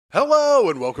Hello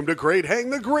and welcome to Great Hang,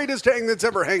 the greatest hang that's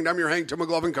ever hanged. I'm your hang, Tim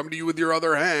McLovin, coming to you with your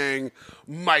other hang,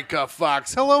 Myka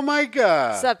Fox. Hello, Myka.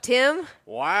 What's up, Tim?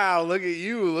 Wow, look at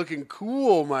you looking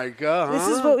cool, Myka. Huh? This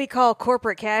is what we call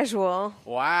corporate casual.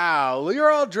 Wow, you're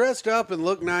all dressed up and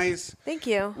look nice. Thank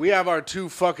you. We have our two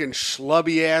fucking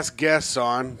schlubby-ass guests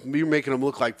on. You're making them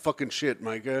look like fucking shit,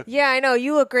 Myka. Yeah, I know.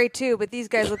 You look great, too, but these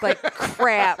guys look like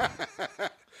crap.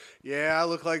 Yeah, I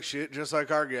look like shit, just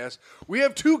like our guests. We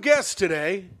have two guests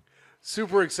today.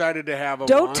 Super excited to have them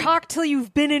Don't on. talk till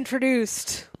you've been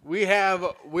introduced. We have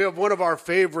one of our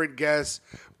favorite guests,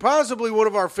 possibly one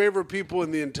of our favorite people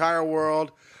in the entire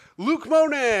world, Luke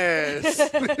Mones.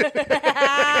 Welcome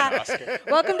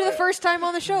to the first time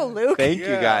on the show, Luke. Thank you,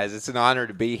 guys. It's an honor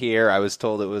to be here. I was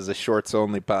told it was a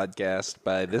shorts-only podcast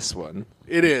by this one.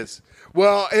 It is.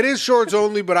 Well, it is shorts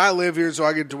only, but I live here, so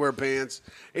I get to wear pants.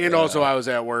 And also I was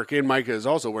at work, and Myka is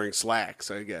also wearing slacks,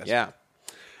 I guess. Yeah.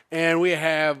 And we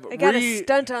have... I got a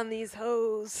stunt on these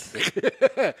hoes.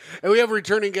 And we have a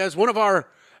returning guest, one of our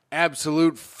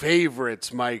absolute favorites,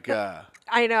 Myka.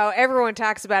 I know. Everyone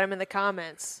talks about him in the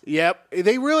comments. Yep,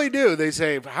 they really do. They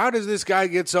say, how does this guy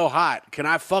get so hot? Can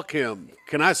I fuck him?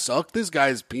 Can I suck this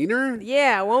guy's peener?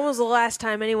 Yeah, when was the last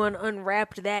time anyone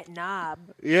unwrapped that knob?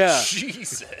 Yeah.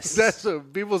 Jesus. That's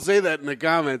what people say that in the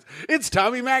comments. It's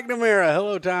Tommy McNamara.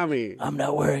 Hello, Tommy. I'm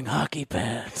not wearing hockey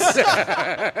pants.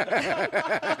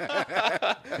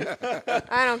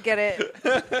 I don't get it.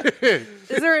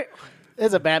 Is there...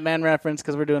 It's a Batman reference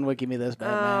because we're doing Wiki Me this Oh,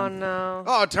 Batman. no.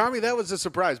 Oh, Tommy, that was a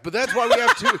surprise. But that's why we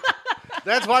have two.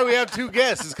 That's why we have two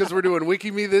guests. Is because we're doing Wiki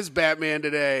Me this Batman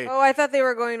today. Oh, I thought they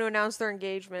were going to announce their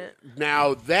engagement.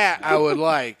 Now that I would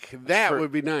like. That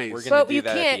would be nice. We're gonna But do you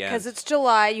that at can't the end. because it's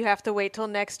July. You have to wait till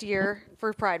next year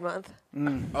for Pride Month.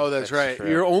 Oh, that's right. true.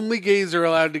 Your only gays are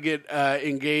allowed to get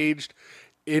engaged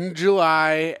in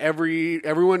July.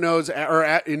 Everyone knows,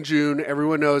 in June.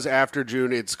 Everyone knows after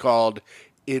June it's called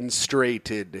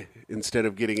instrated instead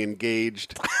of getting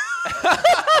engaged.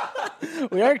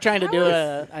 We are trying to do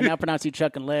I now pronounce you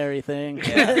Chuck and Larry thing.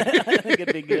 I think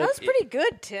it'd be good. That was pretty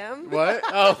good, Tim. What?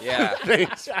 Oh, Yeah.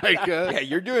 thanks, Myka. Yeah,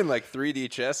 you're doing like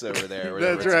 3D chess over there.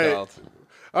 Whatever That's it's right. called.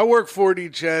 I work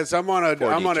 4D chess. I'm on a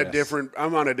 4D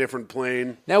chess. different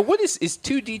plane. Now, what is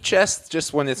 2D chess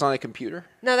just when it's on a computer?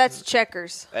 No, that's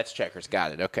checkers. That's checkers.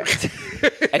 Got it. Okay.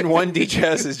 And 1D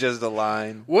chess is just a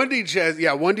line. 1D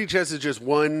chess is just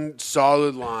one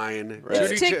solid line. Right.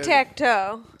 2D It's chess-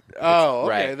 tic-tac-toe. Oh, okay,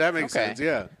 Right. that makes Okay. sense.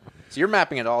 Yeah. So you're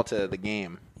mapping it all to the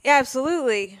game. Yeah,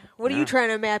 absolutely. What are you trying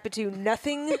to map it to?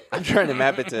 Nothing? I'm trying to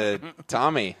map it to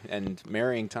Tommy and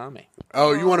marrying Tommy.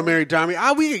 Oh, you want to marry Tommy?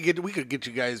 We could get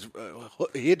you guys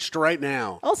hitched right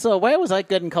now. Also, why was I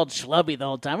getting called schlubby the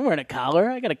whole time? I'm wearing a collar.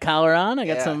 I got a collar on. I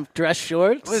got Yeah. some dress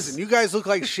shorts. Listen, you guys look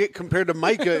like shit compared to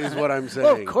Myka, is what I'm saying.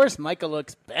 Well, of course, Myka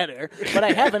looks better, but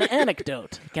I have an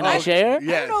anecdote. Can I share? I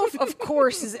Yes. don't know if "of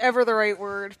course" is ever the right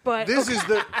word, but This is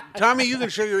the Tommy. You can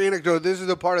share your anecdote. This is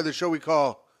the part of the show we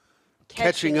call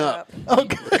catching up. Oh,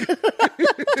 good.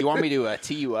 Do you want me to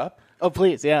tee you up? Oh,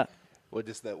 please, yeah. What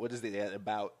is the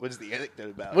about? What is the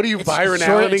anecdote about? What are you, Byron Short-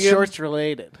 Allen again? shorts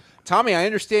related. Tommy, I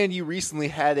understand you recently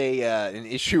had an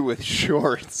issue with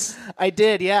shorts. I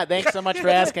did, yeah. Thanks so much for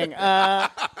asking.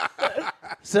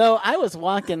 So I was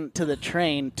walking to the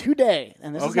train today,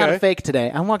 and this is not Okay. a fake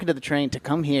today. I'm walking to the train to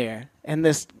come here, and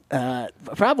this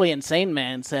probably insane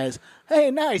man says, "Hey,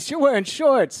 nice, you're wearing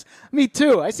shorts." Me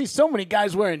too. I see so many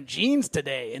guys wearing jeans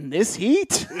today in this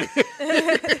heat.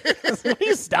 What are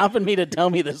you stopping me to tell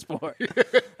me this for?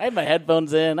 I had my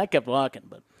headphones in. I kept walking,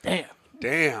 but damn.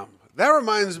 Damn. That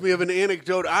reminds me of an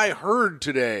anecdote I heard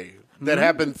today that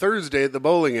happened Thursday at the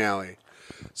bowling alley.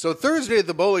 So Thursday at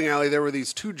the bowling alley, there were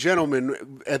these two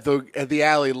gentlemen at the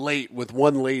alley late with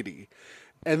one lady.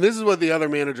 And this is what the other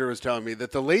manager was telling me,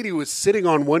 that the lady was sitting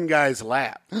on one guy's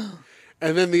lap.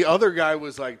 And then the other guy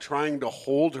was like trying to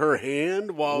hold her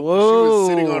hand while she was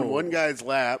sitting on one guy's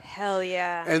lap. hell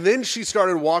yeah. And then she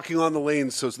started walking on the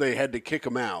lanes, so they had to kick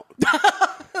him out.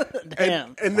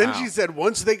 Damn. And then she said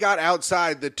once they got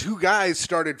outside, the two guys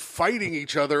started fighting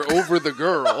each other over the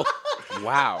girl.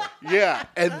 Wow. Yeah.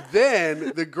 And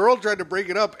then the girl tried to break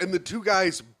it up, and the two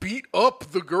guys beat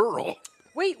up the girl.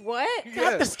 Wait, what?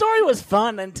 God, the story was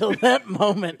fun until that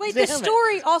moment. Wait, Damn the it.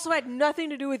 story also had nothing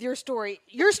to do with your story.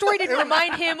 Your story didn't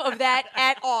remind him of that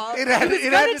at all. It had- he was it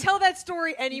going had to to- tell that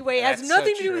story anyway. It has That's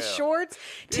nothing so to do with true. shorts.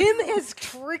 Tim has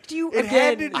tricked you It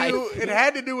again.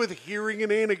 had to do with hearing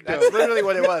an anecdote. That's literally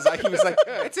what it was. He was like,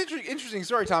 "It's an interesting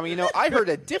story, Tommy. You know, I heard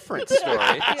a different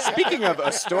story." Speaking of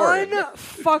a story,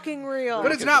 Unfucking real.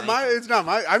 But it's not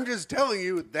my. I'm just telling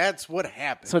you that's what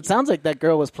happened. So it sounds like that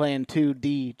girl was playing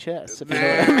 2D chess. If you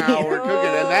Now we're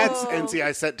cooking, and see,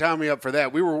 I set Tommy up for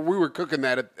that. We were cooking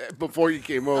that before you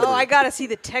came over. Oh, I gotta see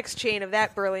the text chain of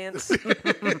that brilliance.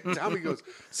 Tommy goes,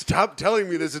 "Stop telling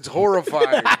me this. It's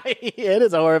horrifying." It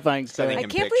is a horrifying story. I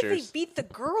can't believe they beat the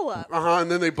girl up. And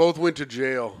then they both went to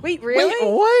jail. Wait, really?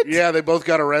 Wait, what? Yeah, they both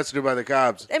got arrested by the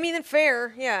cops. I mean, then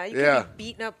fair. Yeah, you Yeah. could be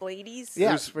beating up ladies.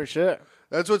 Yes, for sure.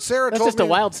 That's what Sarah That's told just me. a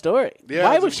wild story. Yeah,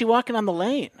 Why it's was she walking on the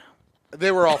lane?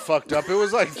 They were all fucked up. It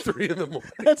was like 3 a.m.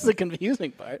 That's the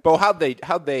confusing part. But how'd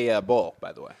they bowl,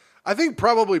 by the way? I think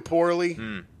probably poorly.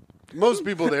 Most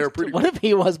people there are pretty. What if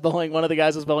he was bowling? One of the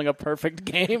guys was bowling a perfect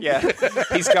game. Yeah,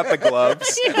 he's got the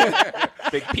gloves,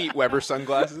 big Pete Weber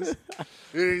sunglasses.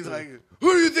 And he's like,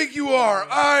 "Who do you think you are?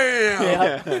 I am."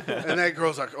 Yeah. And that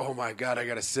girl's like, "Oh my god, I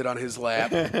got to sit on his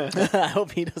lap." I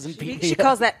hope he doesn't beat She me.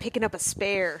 calls that picking up a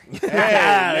spare. Hey,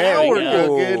 now we we're go.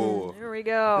 cooking. Oh. There we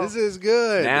go. This is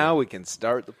good. Now we can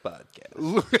start the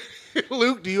podcast.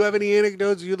 Luke, do you have any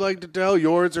anecdotes you'd like to tell?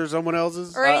 Yours or someone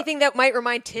else's? Or anything that might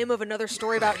remind Tim of another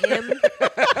story about him.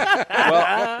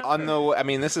 Well,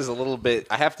 this is a little bit.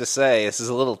 I have to say, this is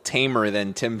a little tamer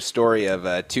than Tim's story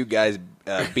of 2 guys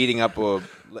beating up a.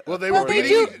 Well, they Well, were they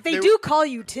beating, do. They do call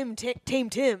you Tame Tim.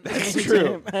 It's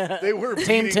true. They were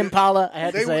Tame beating- Timpala. I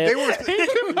had to They, say they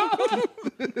it.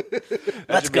 were.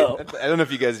 Let's go. I don't know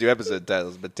if you guys do episode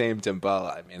titles, but Tame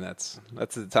Timpala. I mean, that's at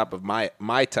the top of my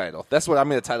title. That's what I'm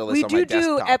going to title this We on my do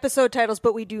desktop. episode titles,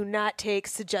 but we do not take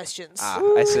suggestions.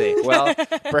 I see. Well,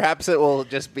 perhaps it will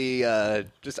just be.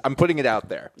 I'm putting it out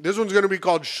there. This one's going to be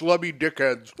called Schlubby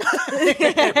Dickheads.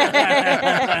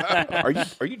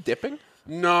 Are you dipping?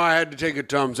 No, I had to take a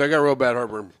Tums. I got real bad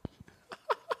heartburn.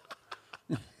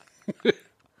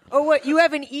 Oh, what? You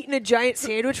haven't eaten a giant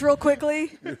sandwich real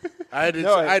quickly? I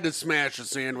had to smash a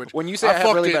sandwich. When you say I have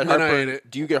fucked really it bad and then I ate heartburn, it.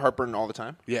 do you get heartburn all the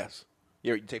time? Yes.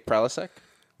 You take Prilosec?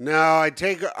 No, I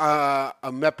take a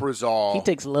Meprazole. He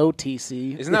takes low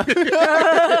TC. Isn't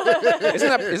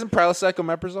Prilosec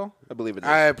omeprazole? I believe it is.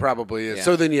 I probably is. Yeah.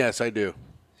 So then, yes, I do.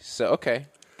 So okay,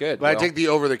 good. But I take the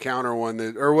over-the-counter one,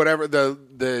 or whatever,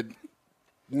 the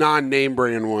non-name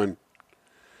brand one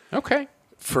okay.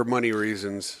 for money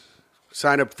reasons.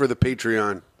 Sign up for the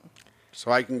Patreon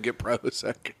so I can get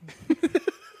Prilosec.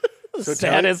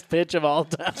 Saddest pitch of all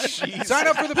time. Sign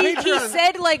up for the He Patreon.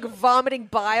 said like vomiting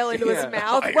bile into his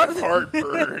mouth. What-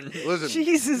 heartburn. Listen.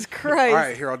 Jesus Christ. All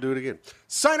right, here, I'll do it again.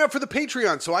 Sign up for the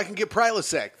Patreon so I can get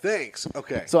Prilosec. Thanks.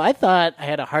 Okay. So I thought I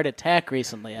had a heart attack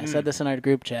recently. I said this in our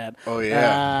group chat. Oh,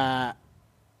 yeah.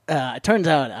 It turns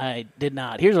out I did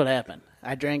not. Here's what happened.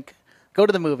 Go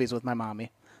to the movies with my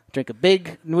mommy, drink a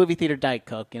big movie theater Diet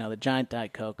Coke, the giant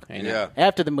Diet Coke. Yeah.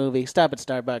 After the movie, stop at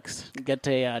Starbucks, get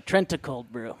a Trenta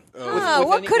cold brew.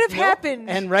 What could have happened?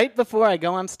 And right before I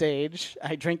go on stage,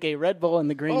 I drink a Red Bull in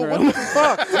the green Oh, room. what the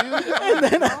fuck,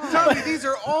 dude? Tommy, these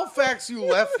are all facts you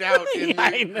left out in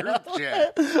I the group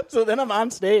chat. So then I'm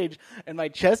on stage, and my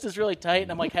chest is really tight,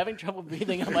 and I'm like having trouble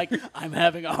breathing. I'm like, I'm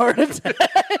having a heart attack.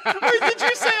 What did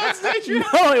you say on stage?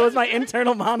 No, it was my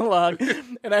internal monologue,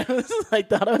 and I was like,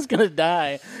 thought I was gonna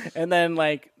die. And then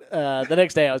the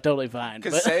next day I was totally fine.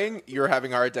 Because saying you're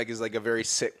having a heart attack is like a very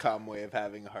sitcom way of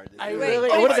having a heart attack. I Wait, really,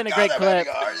 oh it would have my been a God, great I'm clip. having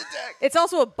a heart attack. It's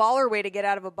also a baller way to get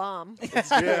out of a bomb.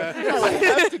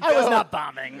 I was not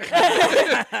bombing.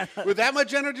 With that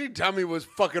much energy, Tommy was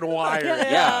fucking wired.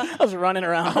 Yeah. I was running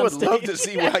around. I on would stage. love to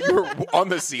see why you were on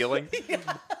the ceiling.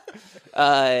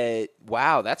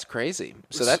 Wow, that's crazy.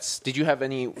 So did you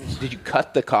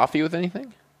cut the coffee with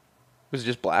anything? Was it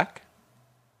just black?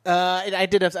 I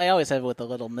did. I always have it with a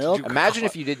little milk. Imagine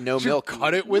if you did no milk.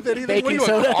 Cut it with anything? Baking What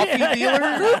are you, a soda? coffee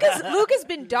dealer? Luke has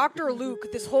been Dr.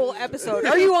 Luke this whole episode.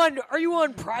 Are you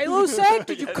on Prilosec?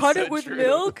 Did you cut it with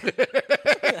milk?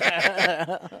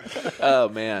 Oh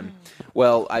man.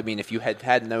 Well, I mean, if you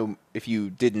if you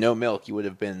did no milk, you would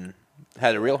have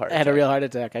had a real heart I attack. had a real heart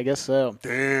attack. I guess so.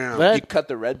 Damn. But You cut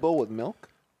the Red Bull with milk?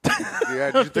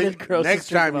 Yeah, you think grossest next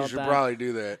drink time of you all should time. probably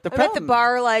do that. the I'm at the problem-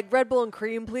 bar like Red Bull and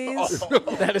cream, please.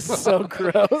 That is so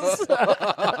gross.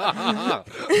 Yeah,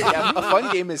 a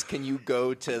fun game is can you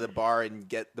go to the bar and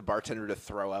get the bartender to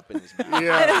throw up in his mouth?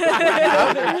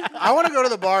 Yeah. I want to go to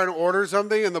the bar and order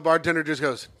something, and the bartender just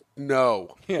goes,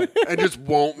 no, and just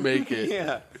won't make it.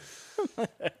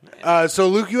 Yeah. So,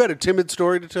 Luke, you had a timid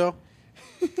story to tell?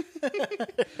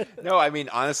 No, I mean,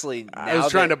 honestly, I was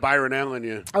trying to Byron Allen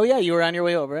you. Oh yeah, you were on your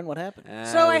way over, and what happened?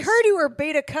 So I heard you were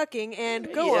beta cucking, and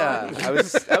go on. I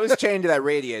was chained to that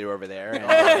radiator over there. And,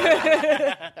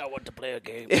 I want to play a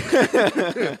game.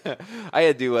 I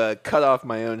had to cut off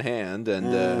my own hand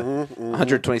and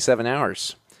 127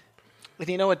 hours.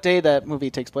 Do you know what day that movie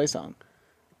takes place on?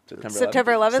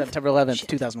 September 11th? September 11th,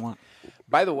 2001.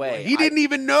 By the way, He didn't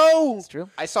even know. It's true.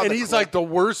 I saw And the he's clip. like the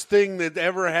worst thing that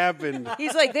ever happened.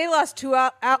 He's like, they lost two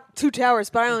towers,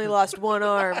 but I only lost one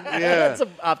arm. Yeah. That's an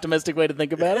optimistic way to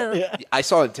think about it. Yeah. I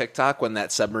saw on TikTok when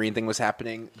that submarine thing was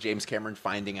happening, James Cameron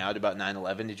finding out about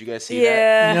 9/11. Did you guys see that?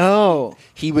 Yeah. No.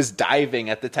 He was diving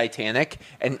at the Titanic,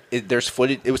 and there's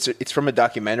footage. It's from a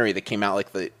documentary that came out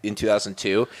in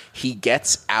 2002. He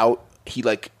gets out. He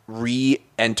like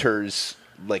re-enters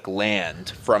like land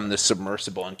from the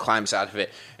submersible and climbs out of it,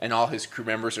 and all his crew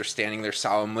members are standing there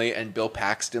solemnly, and Bill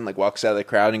Paxton like walks out of the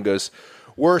crowd and goes,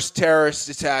 "Worst terrorist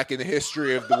attack in the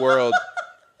history of the world."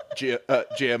 Jim,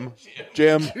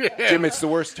 it's the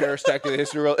worst terrorist attack in the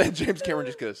history of the world. And James Cameron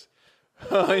just goes,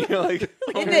 like,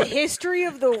 In the history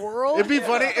of the world? It'd be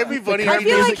funny. It'd be funny. I if he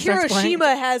feel just- like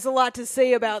Hiroshima has a lot to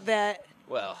say about that.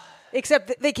 well, Except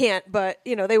that they can't, but,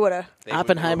 they would have.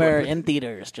 Oppenheimer in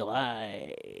theaters,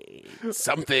 July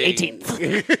something 18th.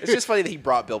 it's just funny that he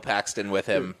brought Bill Paxton with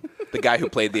him, the guy who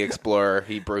played the explorer.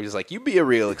 He's like, "You be a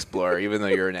real explorer, even though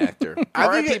you're an actor."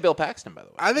 R.I.P. Bill Paxton, by the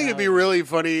way. I think it'd be really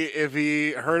funny if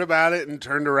he heard about it and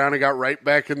turned around and got right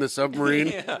back in the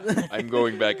submarine. I'm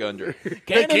going back under.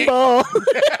 Cannonball.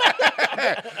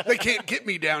 They can't get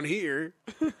me down here.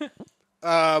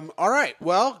 All right.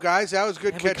 Well, guys, that was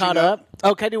good Have we catching caught up?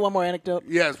 Oh, can I do one more anecdote?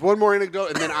 Yes, one more anecdote,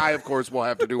 and then I, of course, will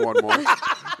have to do one more.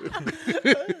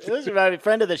 This is about a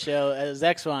friend of the show,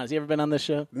 Zach Swan. Has he ever been on this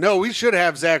show? No, we should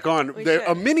have Zach on. We A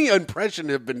should. mini impression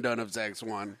have been done of Zach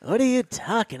Swan. What are you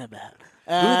talking about?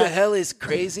 Who the hell is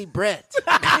Crazy Brett?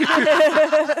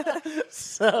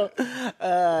 So,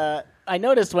 I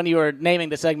noticed when you were naming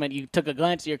the segment, you took a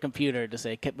glance at your computer to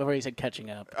say before you said catching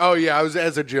up. Oh, yeah, I was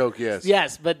as a joke, yes.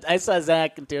 Yes, but I saw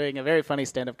Zach doing a very funny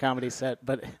stand-up comedy set,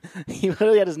 but he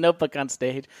literally had his notebook on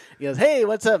stage. He goes, "Hey,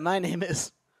 what's up? My name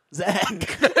is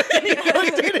Zach." And he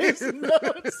looked at his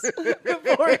notes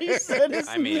before he said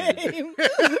his name.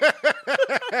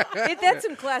 That's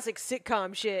some classic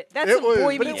sitcom shit. That's It some was,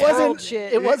 Boy but Meets it World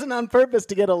shit. It wasn't on purpose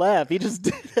to get a laugh. He just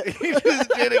did it. He just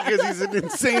did it because he's an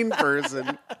insane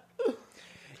person.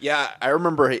 Yeah, I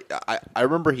remember. I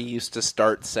remember he used to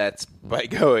start sets by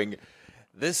going,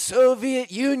 "The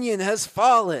Soviet Union has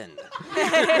fallen."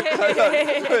 I thought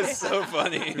it was so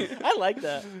funny. I like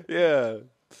that. Yeah.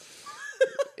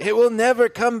 It will never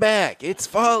come back. It's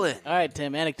fallen. All right,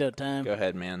 Tim, anecdote time. Go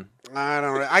ahead, man. I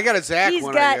don't know. I got a Zach He's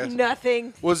one, I got guess.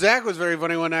 nothing. Well, Zach was very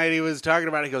funny one night. He was talking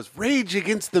about it. He goes, Rage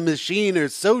Against the Machine are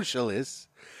socialists.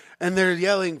 And they're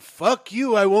yelling, fuck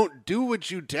you, I won't do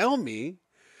what you tell me.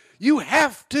 You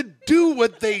have to do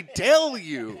what they tell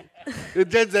you. And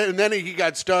then he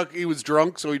got stuck. He was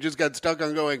drunk, so he just got stuck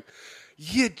on going,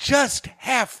 you just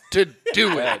have to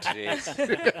do it.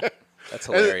 Jeez. That's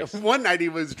hilarious. One night he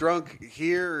was drunk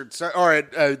here or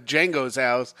at Django's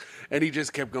house, and he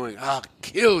just kept going, I'll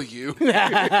kill you.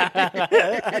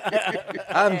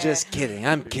 I'm just kidding.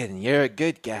 I'm kidding. You're a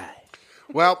good guy.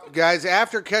 Well, guys,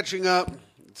 after catching up,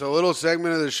 it's a little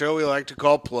segment of the show we like to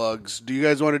call plugs. Do you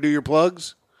guys want to do your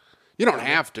plugs? You don't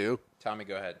have to. Tommy,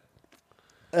 go ahead.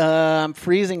 I'm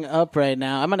freezing up right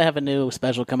now. I'm going to have a new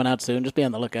special coming out soon. Just be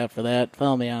on the lookout for that.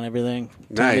 Follow me on everything.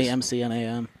 Tommy, Nice.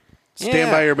 MCNAM.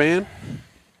 Stand by your band.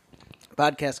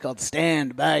 Podcast called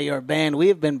Stand By Your Band. We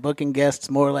have been booking guests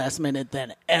more last minute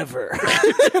than ever.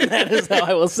 That is how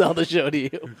I will sell the show to you.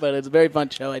 But it's a very fun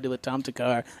show I do with Tom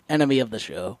Takar, enemy of the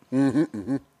show.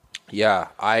 Yeah,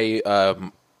 I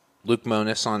Luke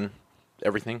Mones on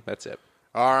everything. That's it.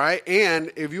 All right.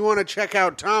 And if you want to check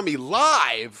out Tommy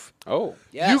live, Oh,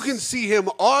 you can see him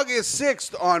August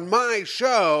 6th on my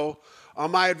show,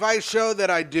 on my advice show that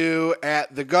I do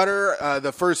at the Gutter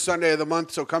the first Sunday of the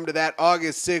month. So come to that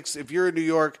August 6th. If you're in New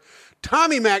York,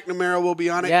 Tommy McNamara will be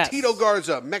on it. Yes. Tito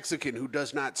Garza, Mexican who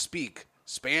does not speak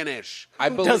Spanish.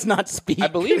 Does not speak. I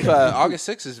believe August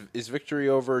 6th is Victory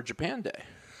over Japan Day.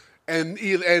 And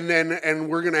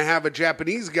we're gonna have a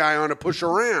Japanese guy on to push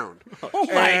around. Oh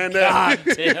my God,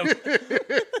 Tim.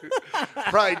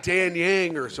 Probably Dan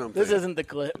Yang or something. This isn't the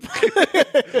clip.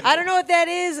 I don't know what that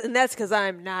is, and that's because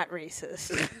I'm not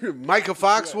racist. Myka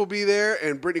Fox will be there,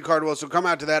 and Brittany Cardwell. So come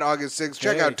out to that August 6th.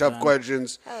 Check Very out Tough Oh, fun.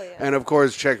 Questions, yeah. and of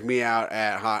course check me out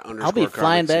at hot_. I'll be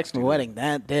flying back from 69. my wedding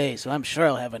that day, so I'm sure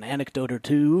I'll have an anecdote or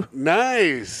two.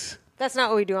 Nice. That's not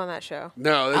what we do on that show.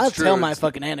 No, that's I'll true. tell my It's-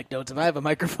 fucking anecdotes if I have a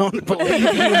microphone. Believe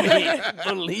you me.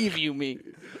 Believe you me.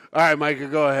 All right, Micah,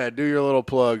 go ahead. Do your little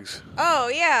plugs. Oh,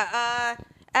 yeah.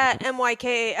 At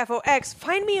MYKFOX.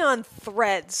 Find me on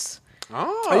Threads.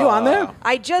 Oh. Are you on there?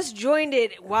 I just joined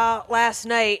it last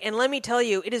night, and let me tell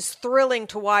you, it is thrilling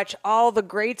to watch all the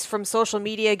greats from social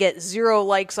media get 0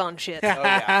 likes on shit. Oh,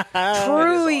 yeah.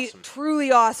 Truly, awesome.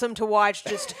 truly awesome to watch.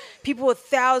 Just people with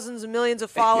thousands and millions of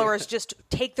followers just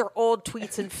take their old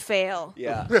tweets and fail.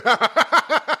 Yeah.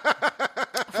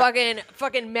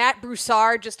 Fucking Matt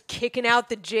Broussard just kicking out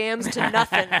the jams to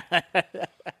nothing.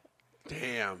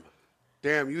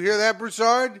 Damn, you hear that,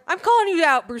 Broussard? I'm calling you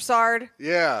out, Broussard.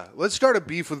 Yeah, let's start a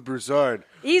beef with Broussard.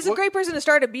 He's a great person to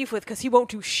start a beef with because he won't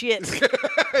do shit.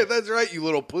 That's right, you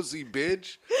little pussy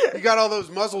bitch. You got all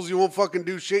those muscles, you won't fucking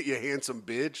do shit, you handsome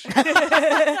bitch.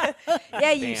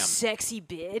 Yeah, you Damn. sexy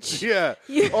bitch. Yeah.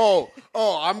 Oh,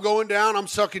 I'm going down, I'm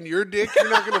sucking your dick, you're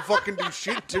not gonna fucking do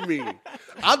shit to me.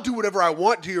 I'll do whatever I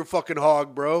want to your fucking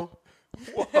hog, bro.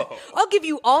 I'll give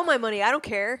you all my money. I don't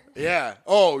care. Yeah.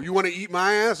 Oh, you want to eat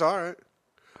my ass? All right.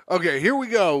 Okay, here we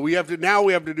go. We have to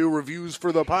do reviews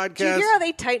for the podcast. Do you hear how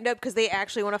they tightened up because they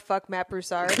actually want to fuck Matt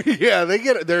Broussard? Yeah,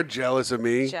 they're jealous of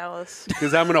me. Jealous.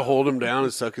 Because I'm going to hold him down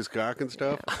and suck his cock and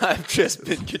stuff. I've just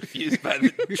been confused by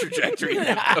the trajectory of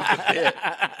the bit.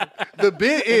 The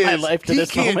bit is my life to he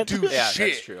this can't moment. do Yeah,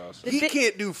 shit. that's true also. He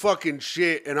can't do fucking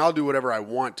shit, and I'll do whatever I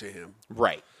want to him.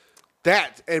 Right.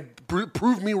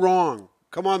 Prove me wrong.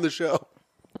 Come on the show.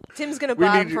 Tim's going to We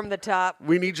bottom need- from the top.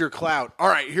 We need your clout. All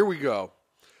right, here we go.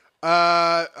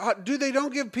 They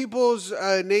don't give people's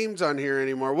names on here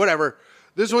anymore. Whatever.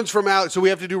 This one's from Alex. So we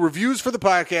have to do reviews for the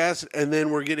podcast, and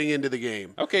then we're getting into the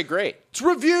game. Okay, great. It's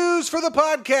reviews for the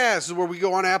podcast, is where we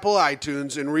go on Apple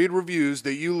iTunes and read reviews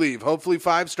that you leave. Hopefully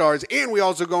 5 stars. And we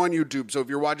also go on YouTube. So if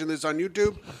you're watching this on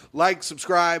YouTube, like,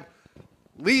 subscribe,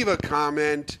 leave a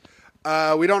comment.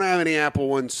 We don't have any Apple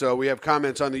ones, so we have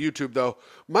comments on the YouTube, though.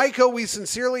 Myka, we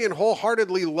sincerely and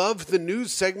wholeheartedly love the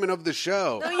news segment of the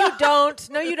show. No, you don't.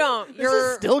 No, you don't. This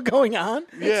is still going on?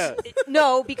 Yeah.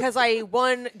 No, because I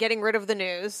won getting rid of the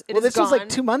news. It Well, is this was gone. like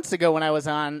 2 months ago when I was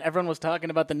on. Everyone was talking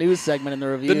about the news segment in the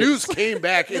review. The news came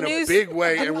back in a news- big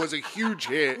way and was a huge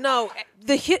hit. No,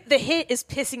 the hit is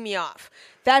pissing me off.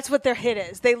 That's what their hit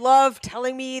is. They love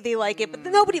telling me they like it, but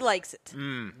nobody likes it.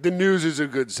 The news is a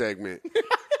good segment.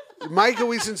 Myka,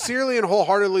 we sincerely and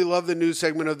wholeheartedly love the news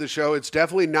segment of the show. It's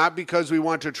definitely not because we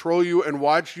want to troll you and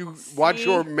watch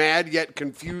your mad yet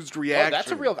confused reaction. Oh, that's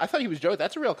a real. I thought he was joking.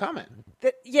 That's a real comment.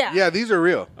 Yeah. Yeah, these are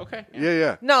real. Okay.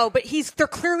 Yeah. No, but they're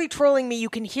clearly trolling me. You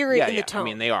can hear it in the tone. I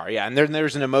mean, they are. Yeah, and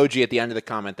there's an emoji at the end of the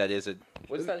comment that is a.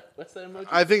 What's that emoji?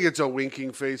 I think it's a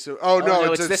winking face. Oh,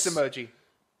 no, it's this emoji.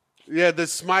 Yeah, the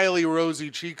smiley rosy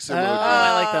cheeks emoji.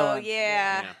 I like that Oh, one.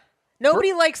 yeah.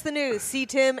 Nobody likes the news. See,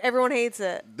 Tim, everyone hates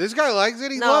it. This guy likes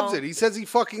it. He No. loves it. He says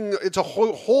it's a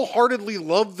wholeheartedly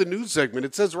love the news segment.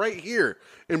 It says right here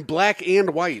in black and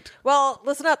white. Well,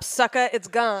 listen up, sucker. It's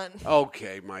gone.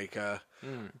 Okay, Myka.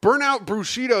 Burnout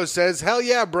Brushido says, hell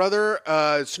yeah, brother.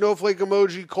 Snowflake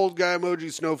emoji, cold guy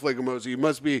emoji, snowflake emoji. You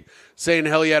must be saying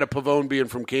hell yeah to Pavone being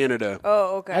from Canada.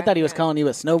 Oh, okay. I thought he was calling you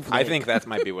a snowflake. I think that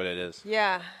might be what it is.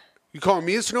 Yeah. You calling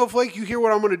me a snowflake? You hear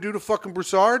what I'm going to do to fucking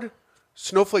Broussard?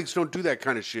 Snowflakes don't do that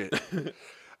kind of shit.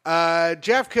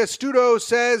 Jeff Castudo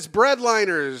says,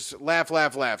 breadliners, laugh,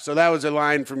 laugh, laugh. So that was a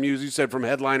line from you. You said from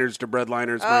headliners to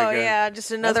breadliners. Oh, Myka. yeah.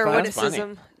 Just another That's fine.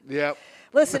 witticism. Yep.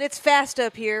 Listen, it's fast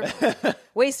up here.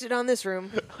 Wasted on this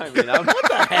room. I mean,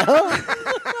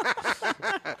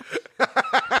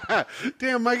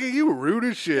 Damn, Myka, you rude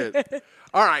as shit.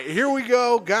 All right, here we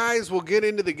go. Guys, we'll get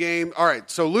into the game. All right,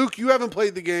 so Luke, you haven't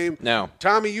played the game. No.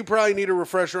 Tommy, you probably need a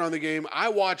refresher on the game. I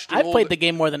watched I've played the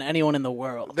game more than anyone in the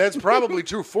world. That's probably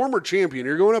true. Former champion.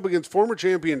 You're going up against former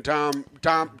champion Tommy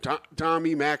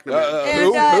McNamara.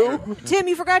 And Tim,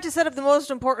 you forgot to set up the most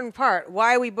important part.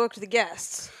 Why we booked the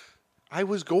guests. I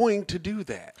was going to do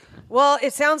that. Well,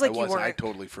 it sounds like you I weren't.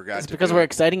 totally forgot It's to because do we're it.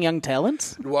 exciting young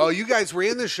talents. Well, you guys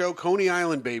ran the show Coney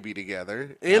Island Baby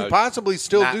together and possibly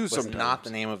still that do was sometimes. not the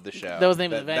name of the show. That was the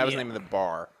name of the That was venue. the name of the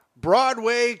bar.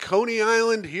 Broadway, Coney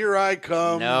Island, here I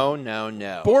come. No.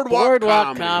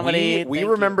 Boardwalk Comedy. We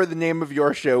Thank remember the name of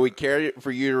your show. We care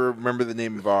for you to remember the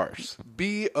name of ours.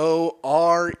 BORED.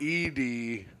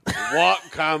 Walk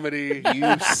comedy.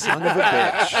 You son of a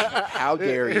bitch. How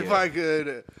dare you? If I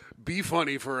could be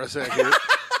funny for a second.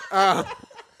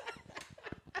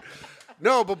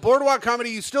 No, but Boardwalk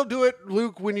Comedy, you still do it,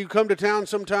 Luke, when you come to town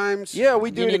sometimes? Yeah, we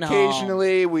do Union it Hall.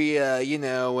 occasionally. We,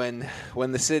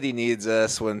 when the city needs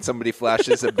us, when somebody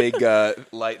flashes a big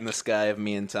light in the sky of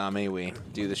me and Tommy, we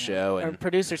do the show. Our And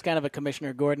producer's kind of a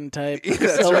Commissioner Gordon type.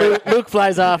 that's so right. Luke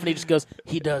flies off and he just goes,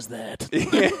 he does that.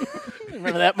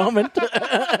 Remember that moment?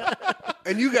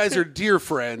 And you guys are dear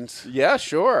friends. yeah,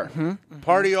 sure.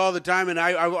 Party all the time, and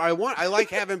I like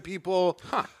having people.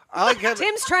 I like having.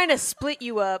 Tim's trying to split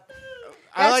you up.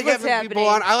 like what's having people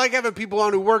happening. on. I like having people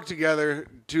on who work together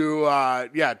to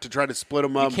try to split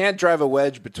them You up. can't drive a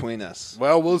wedge between us.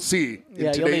 Well, we'll see.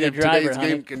 Yeah, you'll need a driver, Today's honey.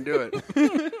 game can do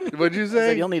it. What'd you So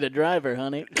say? you'll need a driver,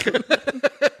 honey.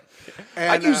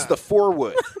 I And, use the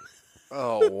 4-wood.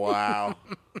 Oh wow!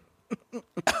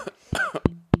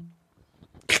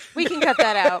 We can cut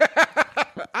that out.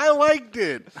 I liked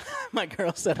it. My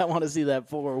girl said, I want to see that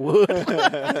 4-wood.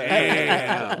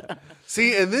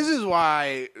 See, and this is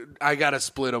why I got to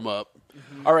split them up.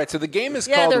 All right, so the game is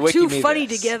Yeah, called they're Wiki too Me funny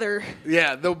This. together.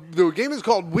 Yeah, the game is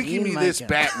called Wiki Me Me This Myka.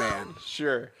 Batman.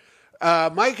 Sure.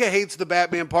 Myka hates the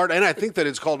Batman part, and I think that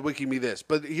it's called Wiki Me This.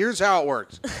 But here's how it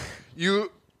works.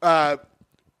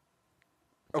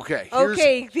 Okay.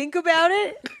 Okay, think about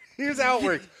it. Here's how it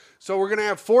works. So we're going to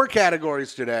have 4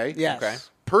 categories today. Yes. Okay.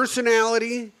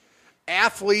 Personality,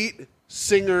 athlete,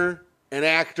 singer, and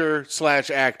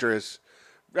actor/actress.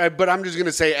 But I'm just going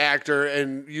to say actor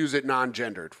and use it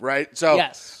non-gendered, right? So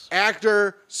Yes.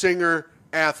 actor, singer,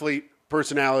 athlete,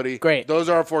 personality. Great. Those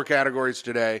are our 4 categories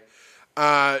today.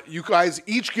 You guys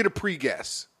each get a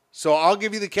pre-guess. So I'll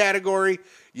give you the category.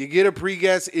 You get a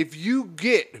pre-guess. If you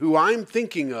get who I'm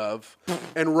thinking of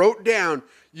and wrote down,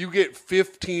 you get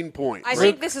 15 points. I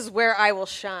think this is where I will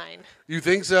shine. You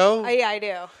think so? Yeah, I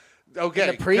do.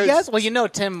 Okay. The pre-guess? Well, you know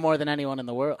Tim more than anyone in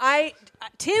the world. I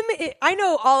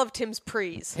know all of Tim's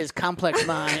pre's. His complex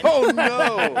mind. Oh,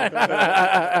 no.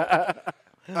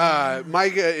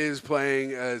 Myka is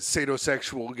playing a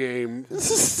sadosexual game.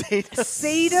 Sados.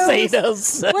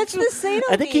 What's the Sado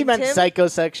I think he mean, meant Tim?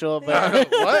 psychosexual, but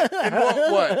What? And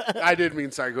what? I did mean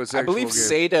psychosexual I believe game.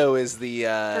 Sato is the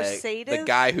Sadist?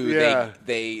 guy who Yeah.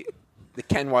 they the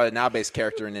Ken Watanabe's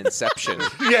character in Inception.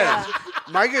 Yes.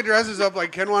 Myka dresses up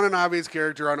like Ken Watanabe's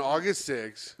character on August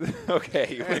 6th.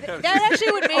 Okay. That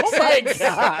actually would make sense.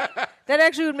 That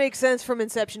actually would make sense from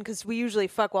Inception because we usually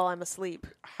fuck while I'm asleep.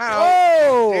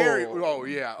 How dare you? Oh,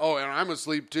 yeah. Oh, and I'm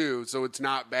asleep too, so it's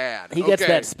not bad. he gets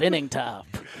Okay. that spinning top.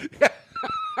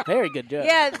 Very good joke.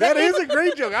 Yeah, That is a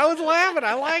great joke. I was laughing.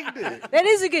 I liked it. that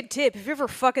is a good tip. If you're ever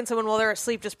fucking someone while they're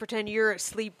asleep, just pretend you're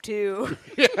asleep too.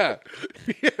 Yeah.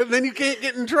 Then you can't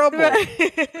get in trouble.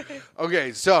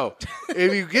 Okay, so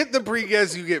if you get the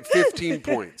pre-guess, you get 15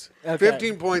 points. Okay.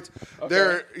 15 points.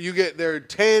 There are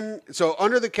 10. So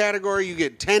under the category, you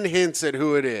get 10 hints at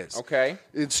who it is. Okay.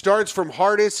 It starts from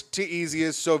hardest to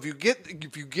easiest. So if you get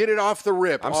it off the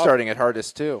rip, I'm starting at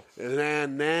hardest too.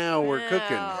 And now we're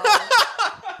cooking.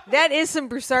 That is some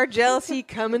Broussard jealousy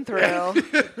coming through.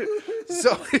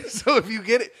 So if you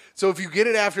get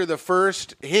it after the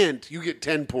first hint, you get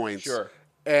 10 points. Sure.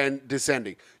 And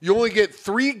descending. You only get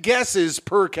 3 guesses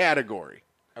per category.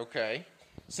 Okay.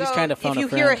 So trying to phone if a you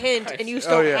hear a friend. hint and you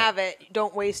still yeah. have it,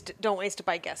 don't waste it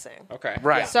by guessing. Okay.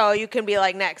 Right. So you can be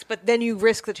like next, but then you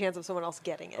risk the chance of someone else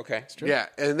getting it. Okay. Yeah,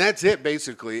 and that's it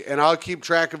basically. And I'll keep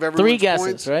track of everyone's 3 guesses,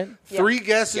 points. right? 3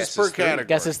 guesses Guesses per 3. category.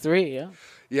 Guesses 3, yeah.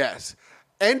 Yes.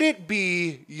 And it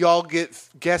be y'all get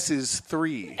guesses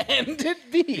 3. And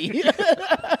it be.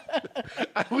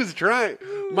 I was trying.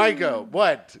 Myka,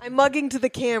 what? I'm mugging to the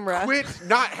camera. Quit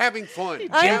not having fun.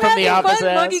 I'm from the having office fun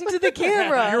ass. mugging to the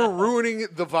camera. You're ruining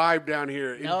the vibe down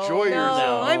here. No, Enjoy no,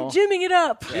 yourself. I'm gymming it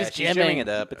up. Yeah, she's jamming. jamming it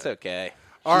up. It's okay.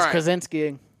 All She's right.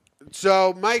 Krasinskiing.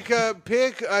 So, Myka,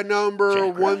 pick a number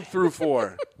 1 through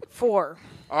 4. 4.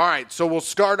 All right. So we'll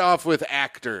start off with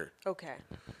actor. Okay.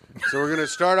 So we're going to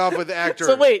start off with actor.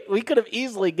 So wait, we could have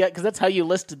easily because that's how you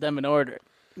listed them in order.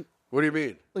 What do you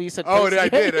mean? Well, you said. Oh, I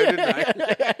did. Didn't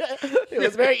I? It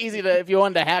was very easy to if you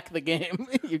wanted to hack the game,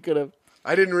 you could have.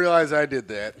 I didn't realize I did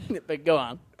that. But go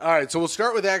on. All right, so we'll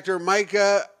start with actor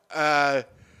Myka.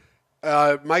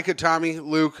 Myka, Tommy,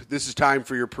 Luke. This is time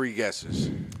for your pre-guesses.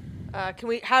 Can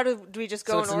we? How do we just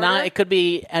go So in it's order? not. It could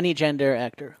be any gender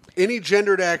actor. Any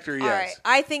gendered actor, yes. All right.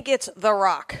 I think it's The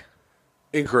Rock.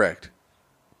 Incorrect.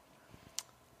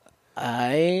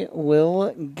 I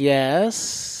will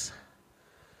guess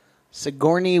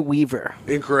Sigourney Weaver.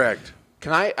 Incorrect.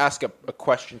 Can I ask a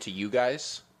question to you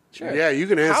guys? Sure. Yeah, you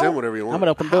can ask How- him whatever you want. I'm an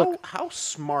open book. How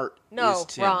smart No, is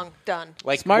Tim? wrong. Done.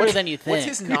 Like Smarter what's- than you What's think.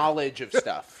 his knowledge of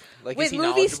stuff? Like With is he movie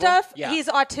knowledgeable? stuff, Yeah. he's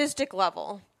autistic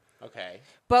level. Okay.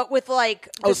 But with like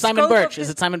Oh, the Simon scope of Birch. his-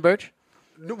 Is it Simon Birch?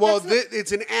 Well,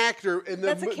 it's an actor, and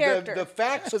That's a character. the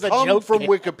facts was a come joke from game.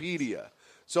 Wikipedia.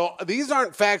 So these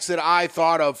aren't facts that I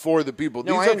thought of for the people.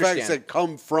 No, These I are understand. facts that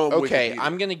come from Okay, Wikipedia.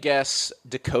 I'm gonna guess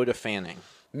Dakota Fanning.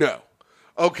 No.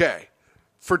 Okay.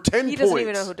 For 10 He points. doesn't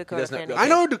even know who Dakota doesn't know- Fanning I is.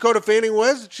 know who Dakota Fanning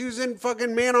was. She was in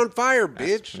fucking Man on Fire,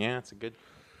 bitch. Yeah, it's a good.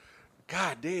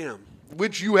 God damn.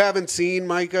 Which you haven't seen,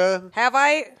 Myka? Have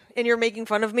I? And you're making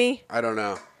fun of me? I don't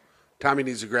know. Tommy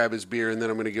needs to grab his beer, and then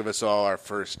I'm going to give us all our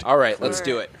first. All right, let's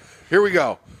do it. Here we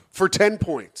go. For 10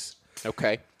 points.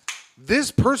 Okay. This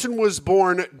person was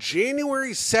born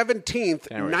January 17th,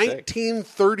 January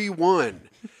 1931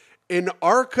 in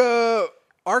Arcaboutla,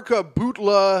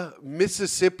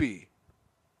 Mississippi.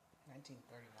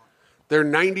 1931. They're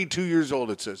 92 years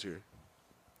old, it says here.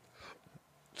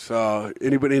 So,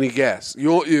 any guess?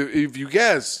 If you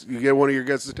guess, you get one of your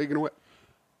guesses taken away.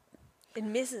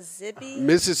 In Mississippi?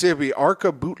 Mississippi,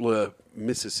 Arcaboutla,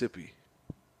 Mississippi.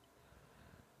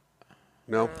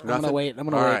 No, nothing? I'm gonna wait. All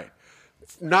right.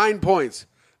 9 points.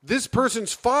 This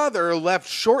person's father left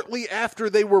shortly after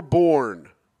they were born.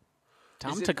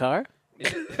 Tom Takar?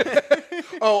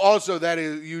 Oh, also, that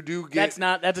is, you do get...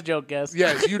 That's a joke guess.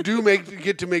 Yes, you do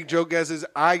get to make joke guesses.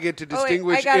 I get to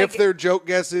distinguish gotta if they're joke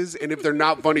guesses, and if they're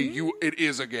not funny, it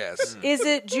is a guess. Is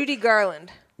it Judy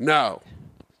Garland? No.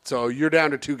 So you're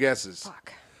down to 2 guesses.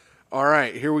 Fuck. All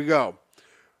right, here we go.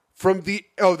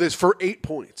 This for 8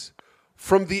 points.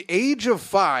 From the age of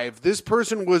 5, this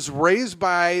person was raised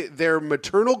by their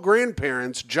maternal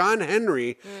grandparents, John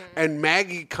Henry and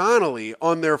Maggie Connolly,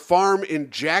 on their farm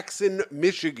in Jackson,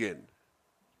 Michigan.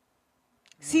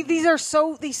 See, these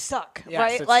suck, Yes,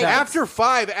 right? it Like sucks.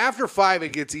 After five,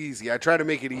 it gets easy. I try to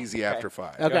make it easy after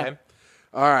 5. Okay. Go ahead.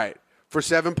 All right, for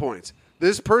 7 points.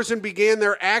 This person began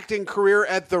their acting career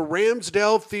at the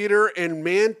Ramsdale Theater in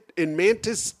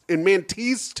Mantis,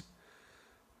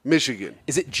 Michigan.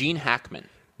 Is it Gene Hackman?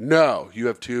 No, you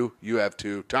have 2. You have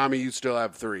 2. Tommy, you still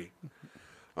have 3.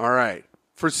 All right,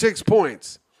 for 6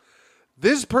 points.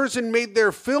 This person made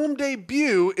their film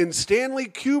debut in Stanley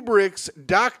Kubrick's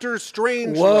Doctor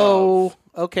Strangelove. Whoa.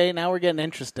 Okay, now we're getting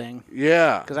interesting.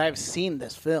 Yeah, Because I've seen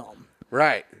this film.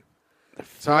 right.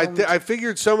 So I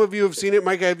figured some of you have seen it.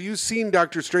 Myka, have you seen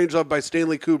Doctor Strangelove by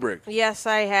Stanley Kubrick? yes,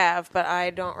 I have, but I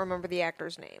don't remember the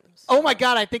actors' names. Oh my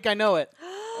God, I think I know it.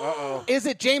 Uh-oh. Is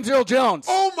it James Earl Jones?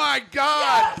 Oh my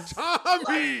God,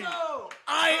 Tommy!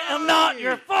 I am not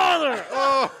your father.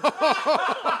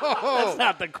 That's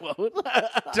not the quote.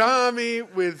 Tommy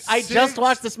with I 6. just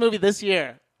watched this movie this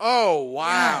year. Oh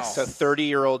wow! So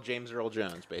 30-year-old James Earl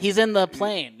Jones, basically. He's in the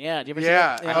plane. Yeah. Do you ever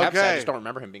Yeah, see I that? have said, I okay. just don't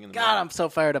remember him being in the God, movie. I'm so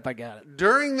fired up. I got it.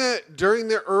 During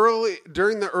the early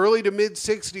to mid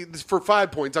 60s, for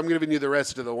 5 points, I'm giving you the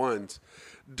rest of the ones.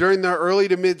 During the early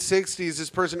to mid 60s, this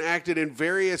person acted in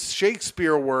various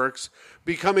Shakespeare works,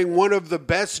 becoming one of the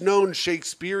best known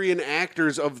Shakespearean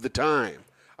actors of the time.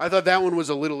 I thought that one was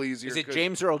a little easier. Is it 'cause-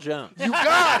 James Earl Jones? You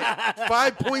got it.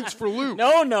 5 points for Luke.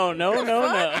 No.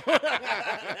 That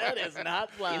is not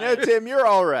flying. Tim, you're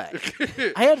all right.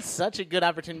 I had such a good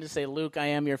opportunity to say, Luke, I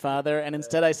am your father, and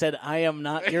instead I said, I am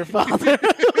not your father,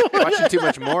 Watching too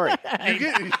much Maury.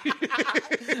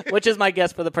 which is my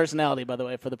guess for the personality, by the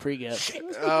way, for the pre-guess.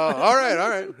 All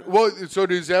right. Well, so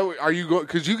does that? Are you going?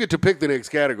 Because you get to pick the next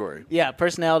category. Yeah,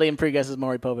 personality and pre-guess is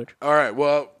Maury Povich. All right.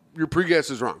 Well, your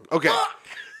pre-guess is wrong. Okay.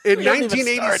 In We haven't even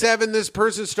 1987, this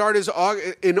person starred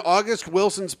in August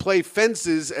Wilson's play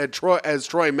Fences as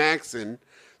Troy Maxson.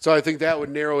 So I think that would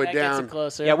narrow it That gets down. it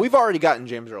closer. Yeah, we've already gotten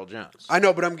James Earl Jones. I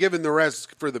know, but I'm giving the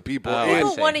rest for the people Oh, I I and,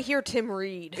 don't see. want to hear Tim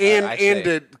Reed. I see. and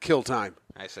to kill time.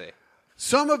 I see.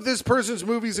 Some of this person's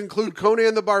movies include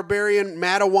Conan the Barbarian,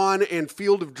 Madawan, and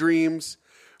Field of Dreams.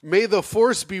 May the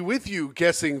Force be with you,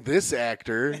 guessing this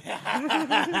actor.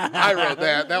 I wrote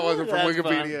that. That wasn't from That's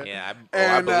Wikipedia. fun. Yeah, I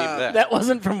And, believe that. That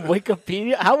wasn't from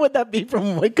Wikipedia? How would that be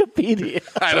from Wikipedia?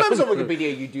 Sometimes on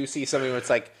Wikipedia, you do see something where it's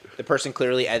like the person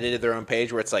clearly edited their own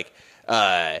page where it's like,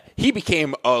 he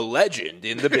became a legend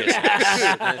in the business. And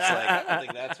it's like, I don't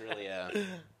think that's really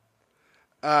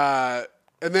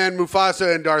And then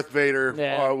Mufasa and Darth Vader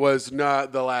Yeah. was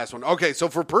not the last one. Okay, so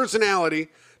for personality,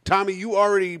 Tommy, you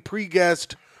already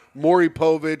pre-guessed Maury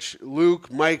Povich. Luke,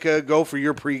 Myka, go for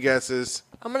your pre-guesses.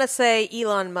 I'm going to say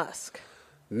Elon Musk.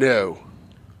 No.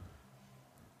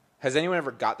 Has anyone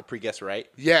ever got the pre-guess right?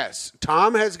 Yes.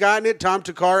 Tom has gotten it. Tom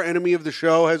Takar, enemy of the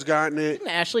show, has gotten it. Didn't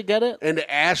Ashley get it? And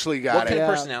Ashley got What can it. a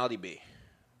personality be?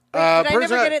 Did I never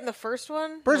personal- get it in the first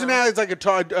one? Personality is like a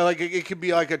talk, it could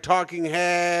be like a talking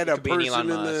head, a could be an person Elon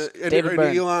in Musk. the David an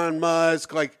Byrne. Elon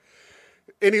Musk, like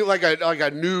any like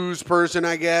a news person.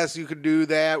 I guess you could do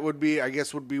that. Would be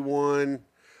one.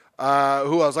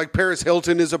 Who else? Like Paris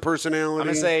Hilton is a personality. I'm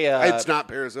gonna say it's not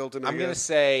Paris Hilton. I'm going to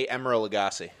say Emeril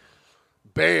Lagasse.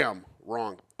 Bam,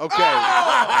 wrong. Okay.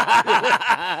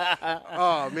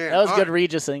 Oh man, That was good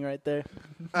Regising right there.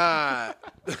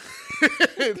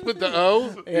 with the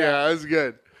O. Yeah, that's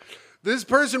good. This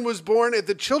person was born at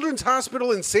the Children's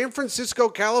Hospital in San Francisco,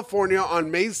 California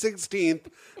on May 16th,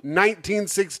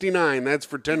 1969. That's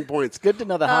for 10 points. Good to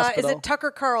know the Is hospital. it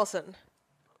Tucker Carlson?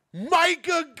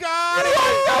 Myka got it!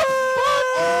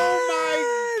 Oh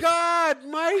my God! God,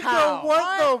 Myka, How?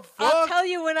 what the fuck? I'll tell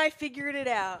you when I figured it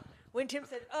out. When Tim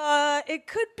said, it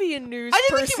could be a news I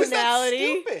didn't think he was that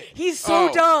personality. stupid. He's so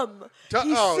Oh. dumb.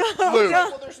 He's so Luke. dumb.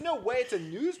 Well, there's no way it's a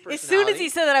news personality. As soon as he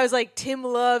said that, I was like, Tim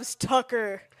loves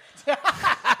Tucker.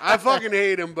 I fucking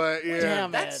hate him, but yeah.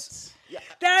 Damn That's- it.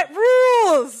 That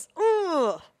rules.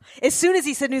 Ugh. As soon as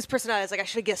he said news personality, I was like, I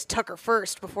should have guessed Tucker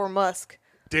first before Musk.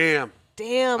 Damn.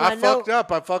 Damn, I know.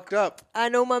 fucked up. I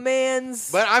know my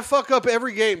man's. But I fuck up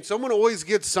every game. Someone always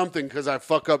gets something because I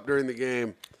fuck up during the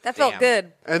game. That felt Damn.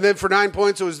 good. And then for 9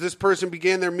 points, it was this person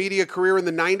began their media career in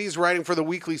the 90s writing for the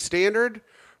Weekly Standard.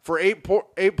 For 8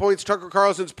 points, Tucker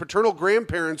Carlson's paternal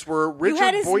grandparents were Richard You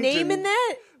had his Boynton. name in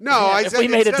that? No, I If said we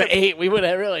made it instead to 8, we would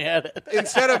have really had it.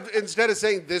 instead of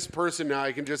saying this person now,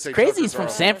 I can just say Crazy Tucker he's from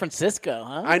Carlson. San Francisco,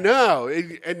 huh? I know,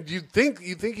 and you'd think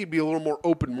he'd be a little more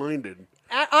open minded.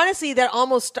 Honestly, that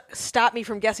almost stopped me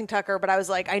from guessing Tucker, but I was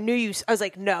like, I knew you. I was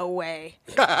like, no way.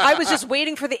 I was just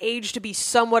waiting for the age to be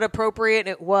somewhat appropriate, and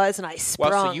it was, and I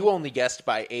sprung. Well, so you only guessed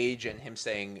by age and him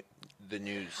saying the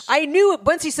news. I knew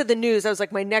once he said the news, I was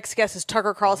like, my next guess is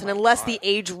Tucker Carlson, unless the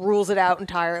age rules it out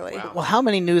entirely. Wow. Well, how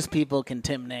many news people can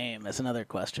Tim name? That's another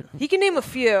question. He can name a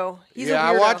few. He's a Yeah,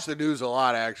 I weirdo. watch the news a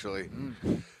lot actually,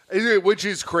 which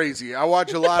is crazy. I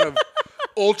watch a lot of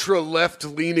ultra left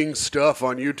leaning stuff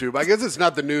on YouTube. I guess it's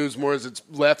not the news more as it's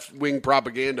left wing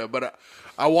propaganda, but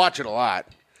I watch it a lot.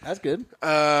 That's good.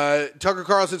 Tucker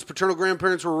Carlson's paternal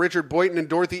grandparents were Richard Boynton and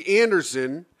Dorothy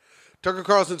Anderson. Tucker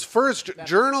Carlson's first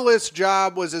journalist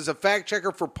job was as a fact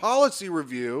checker for Policy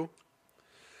Review.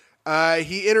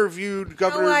 He interviewed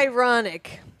Governor. How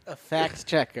ironic. A fact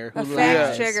checker. Who A lies.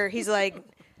 fact checker. He's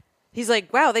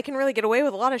like, wow, they can really get away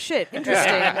with a lot of shit.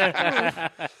 Interesting.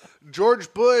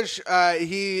 George Bush.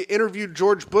 He interviewed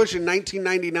George Bush in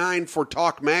 1999 for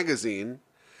Talk Magazine.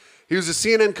 He was a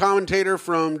CNN commentator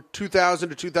from 2000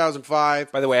 to 2005.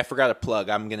 By the way, I forgot a plug.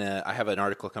 I have an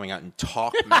article coming out in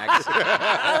Talk Magazine.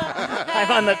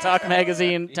 I'm on the Talk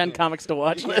Magazine 10 comics to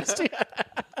watch list.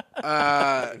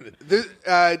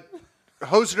 Hosted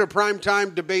a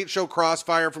primetime debate show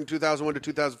Crossfire from 2001 to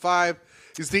 2005.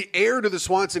 He's the heir to the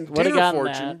Swanson Would've dinner gotten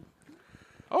fortune.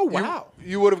 Oh, wow.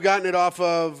 You would have gotten it off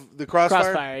of the Crossfire?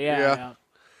 Crossfire, yeah.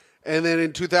 And then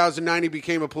in 2009, he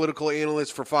became a political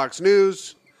analyst for Fox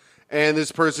News. And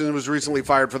this person was recently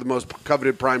fired for the most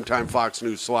coveted primetime Fox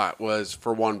News slot, was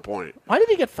for 1 point. Why did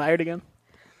he get fired again?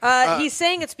 He's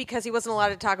saying it's because he wasn't allowed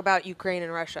to talk about Ukraine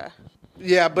and Russia.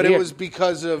 Yeah, but Weird. it was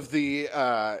because of the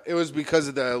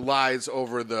lies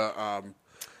over the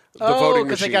voting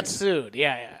because they machine. got sued.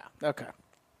 Yeah. Okay.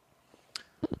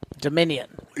 Dominion.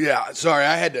 Yeah, sorry,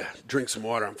 I had to drink some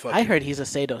water. I'm fucking. I heard he's a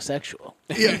sadomasochism.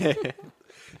 Yeah.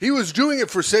 He was doing it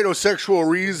for sadomasochism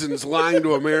reasons, lying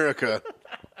to America.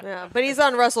 Yeah, but he's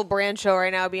on Russell Brand show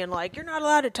right now being like, you're not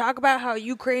allowed to talk about how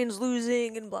Ukraine's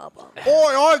losing and blah, blah.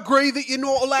 I agree that you're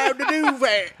not allowed to do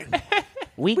that.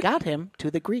 We got him to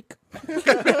the Greek.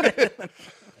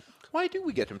 Why do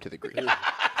we get him to the Greek?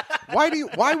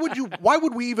 Why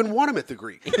would we even want him at the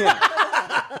Greek?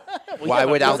 Why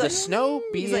would Aldous Snow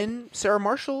be in Sarah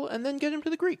Marshall and then get him to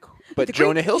the Greek? But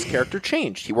Jonah Hill's character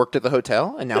changed. He worked at the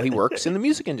hotel, and now he works in the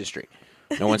music industry.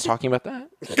 No one's talking about that.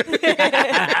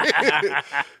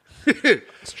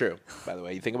 It's true. By the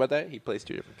way, you think about that? He plays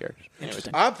two different characters. Anyways,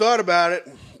 I've thought about it.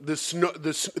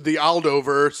 The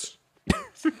Aldo-verse.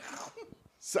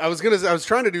 I was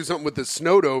trying to do something with the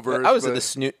Snowdo-verse. I was but at the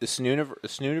Snooniverse? the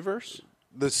Snooniverse?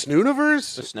 The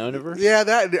Snooniverse? Yeah,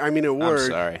 that. I mean, it I'm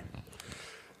worked. sorry.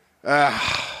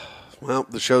 Well,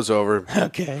 the show's over.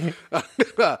 Okay. All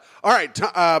right,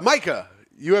 Myka,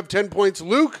 you have 10 points.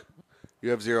 Luke,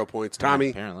 you have 0 points. Tommy,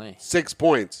 Apparently. 6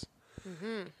 points.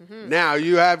 Now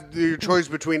you have your choice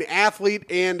between athlete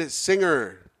and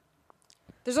singer.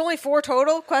 There's only 4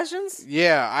 total questions?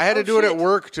 Yeah, I had to do it shit. at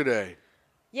work today.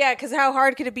 Yeah, because how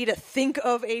hard could it be to think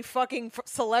of a fucking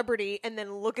celebrity and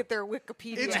then look at their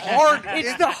Wikipedia? It's hard.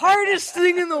 It's the hardest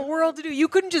thing in the world to do. You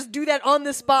couldn't just do that on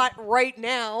the spot right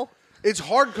now. It's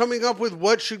hard coming up with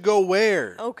what should go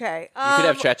where. Okay. You could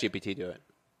have ChatGPT do it.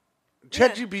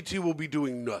 ChatGPT will be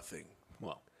doing nothing.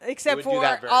 Well, Except it would do for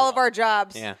that very all well. of our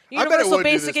jobs. Yeah. I bet it Universal would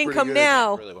do this Basic pretty Income good.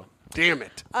 now. really well. Damn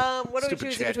it. What are we Stupid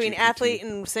choosing between ChatGPT. athlete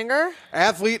and singer?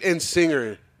 Athlete and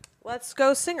singer. Let's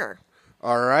go singer.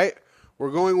 All right. We're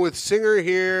going with singer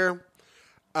here.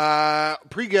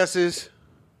 Pre-guesses.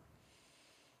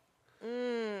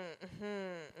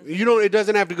 You don't. It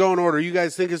doesn't have to go in order. You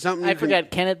guys think of something? I forgot.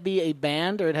 Can it be a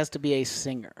band or it has to be a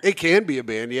singer? It can be a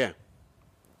band, yeah.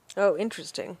 Oh,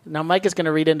 interesting. Now, Mike is going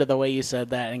to read into the way you said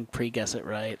that and pre-guess it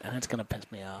right, and it's going to piss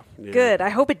me off. Yeah. Good. I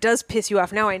hope it does piss you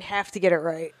off. Now I have to get it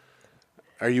right.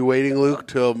 Are you waiting, Luke,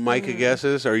 till Myka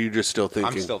guesses, or are you just still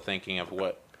thinking? I'm still thinking of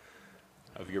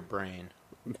your brain.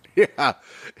 Yeah,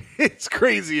 it's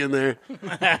crazy in there.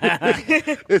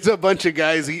 It's a bunch of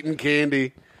guys eating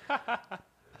candy.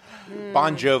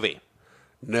 Bon Jovi.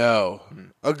 No.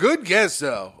 A good guess,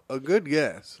 though. A good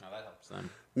guess. No, that helps them.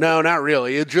 No, not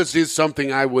really. It just is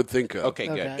something I would think of. Okay,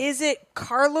 good. Okay. Is it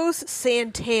Carlos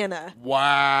Santana?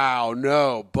 Wow,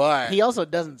 no, but He also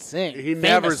doesn't sing. he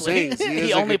never famously. sings. He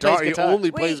is a only guitar. plays guitar. He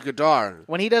only plays Wait. guitar.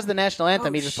 When he does the national anthem,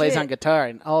 Oh, he just plays shit. on guitar,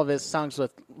 and all of his songs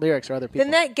with lyrics are other people.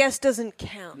 Then that guess doesn't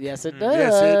count. Yes, it does.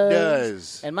 Yes, it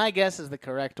does. And my guess is the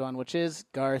correct one, which is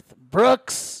Garth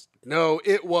Brooks. No,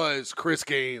 it was Chris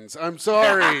Gaines. I'm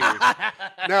sorry.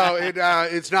 No,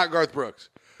 it's not Garth Brooks.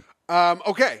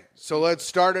 Okay, so let's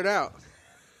start it out.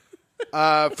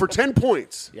 For 10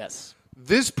 points. Yes.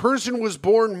 This person was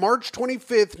born March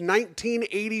 25th,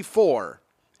 1984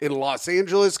 in Los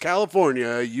Angeles,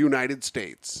 California, United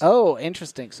States. Oh,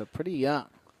 interesting. So pretty young.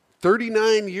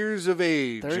 39 years of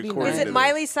age. 39. according Is to it this.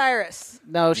 Miley Cyrus?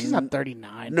 No, she's not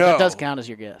 39. No. That does count as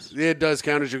your guess. It does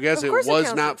count as your guess. Of It course it was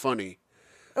counts. not funny.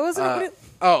 It wasn't.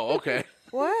 Oh, okay.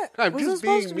 What? I'm Wasn't just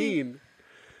supposed being to be- mean.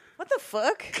 What the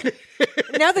fuck?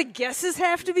 Now the guesses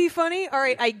have to be funny? All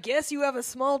right, I guess you have a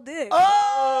small dick.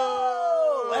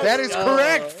 Oh! That is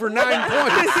correct for 9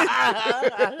 points.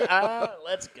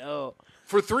 Let's go.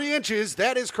 For 3 inches,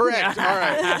 that is correct. All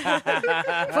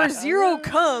right. For 0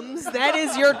 comes, that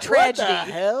is your What the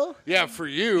tragedy. hell? Yeah, for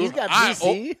you. He's got I,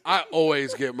 VC. I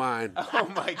always get mine. Oh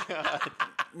my god.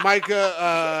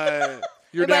 Myka,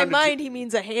 you're In my down to mind, he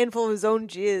means a handful of his own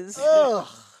jizz. Ugh.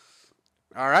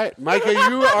 All right, Myka,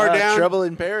 you are down. Trouble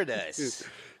in Paradise.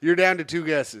 You're down to 2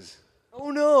 guesses. Oh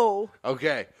no.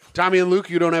 Okay. Tommy and Luke,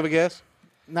 you don't have a guess?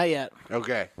 Not yet.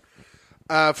 Okay.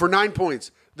 For 9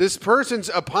 points. This person's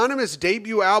eponymous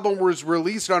debut album was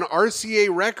released on RCA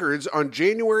Records on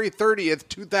January 30th,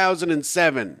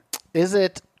 2007. Is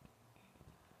it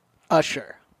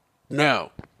Usher?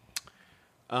 No.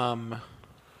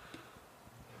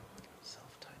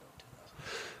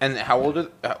 And how old is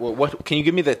what? Can you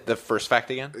give me the first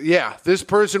fact again? Yeah, this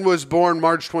person was born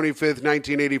March 25th,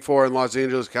 1984 in Los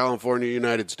Angeles, California,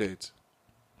 United States.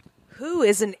 Who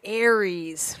is an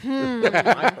Aries?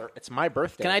 It's my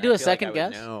birthday. Can I and do a feel second I would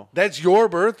guess? know. That's your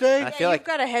birthday? I feel You've like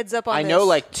got a heads up on I this. know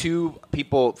like 2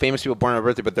 people, famous people born on my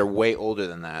birthday, but they're way older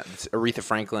than that. It's Aretha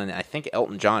Franklin and I think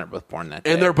Elton John are both born that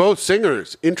day. And they're both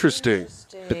singers. Interesting.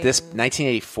 But this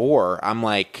 1984, I'm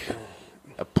like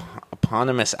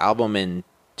eponymous album in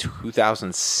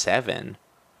 2007.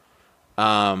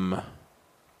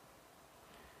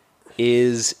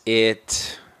 Is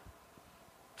it?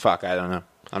 Fuck, I don't know.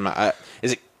 I'm not.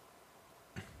 Is it?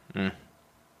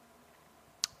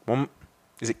 Well,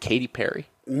 is it Katy Perry?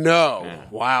 No.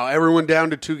 Wow. Everyone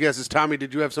down to 2 guesses. Tommy,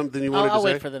 did you have something you wanted I'll to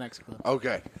say? wait for the next clue.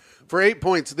 Okay. For 8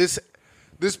 points, this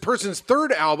person's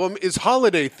 3rd album is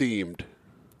holiday themed.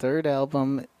 Third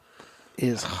album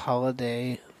is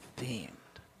holiday themed.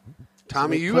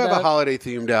 Tommy, they you put have a out- holiday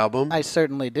themed album, I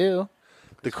certainly do.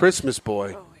 The Christmas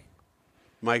Boy.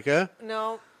 Myka,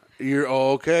 No. you're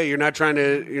okay. You're not trying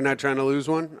to lose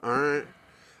one. All right.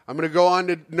 I'm going to go on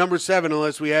to number 7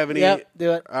 unless we have any. Yep,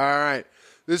 do it. All right.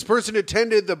 This person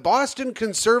attended the Boston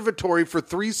Conservatory for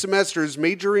 3 semesters,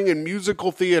 majoring in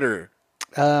musical theater.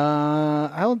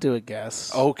 I'll do a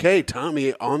guess. Okay,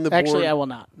 Tommy on the board. Actually, I will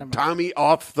not. Never mind. Tommy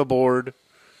off the board.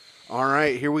 All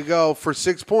right, here we go. For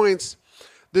 6 points,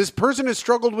 this person has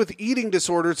struggled with eating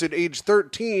disorders at age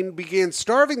 13, began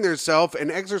starving themselves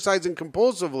and exercising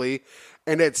compulsively,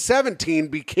 and at 17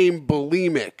 became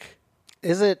bulimic.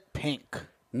 Is it Pink?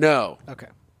 No. Okay.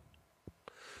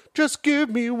 Just give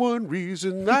me one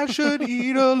reason I should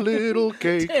eat a little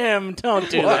cake. Tim, don't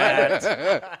do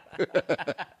that.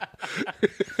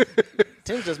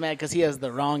 Tim's just mad because he has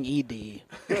the wrong ED.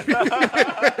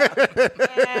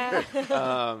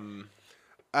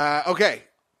 Okay,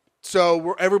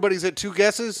 so everybody's at 2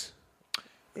 guesses?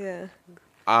 Yeah.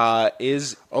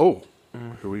 Is Oh,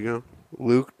 here we go.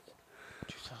 Luke.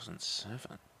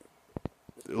 2007?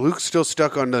 Luke's still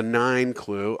stuck on the 9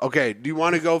 clue. Okay, do you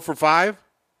want to go for 5?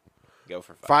 Go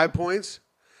for 5. 5 points.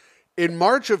 In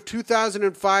March of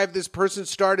 2005, this person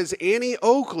starred as Annie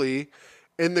Oakley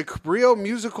in the Cabrillo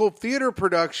musical theater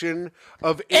production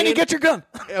of Annie, get your gun.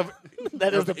 of,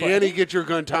 That is of the play. Annie, Get Your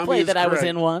Gun. Tommy Play is that I was correct.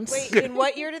 in once. Wait, in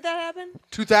what year did that happen?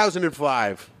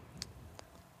 2005.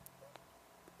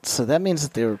 So that means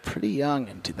that they were pretty young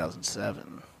in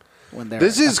 2007 when their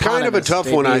This is kind of a eponymous tough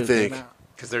one, I debut came think. out.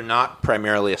 Because they're not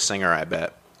primarily a singer, I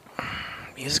bet.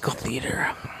 Musical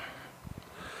theater.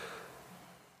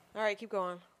 All right, keep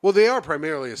going. Well, they are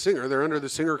primarily a singer. They're under the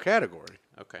singer category.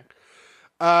 Okay.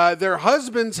 Their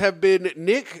husbands have been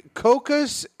Nick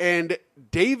Kokas and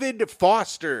David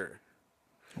Foster.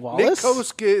 Wallace? Nick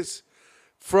Kokas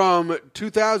from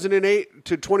 2008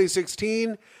 to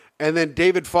 2016, and then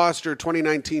David Foster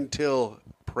 2019 till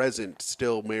present,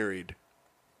 still married.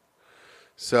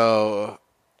 So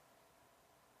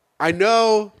I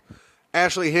know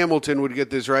Ashley Hamilton would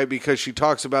get this right because she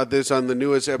talks about this on the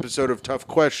newest episode of Tough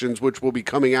Questions, which will be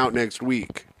coming out next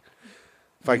week.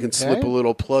 If I can slip a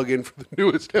little plug in for the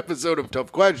newest episode of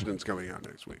Tough Questions coming out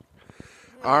next week.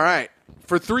 All right.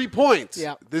 For 3 points.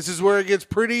 Yep. This is where it gets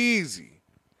pretty easy.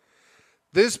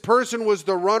 This person was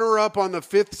the runner-up on the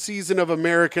 5th season of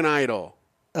American Idol.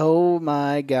 Oh,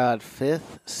 my God.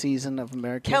 5th season of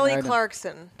American Kelly Idol.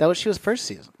 Clarkson. She was first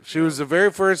season. She was the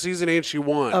very first season and she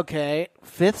won. Okay.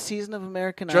 5th season of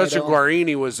American Justin Idol.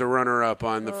 Guarini was the runner-up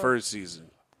on the first season.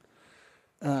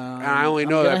 And I only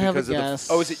know that because of the...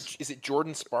 Oh, is it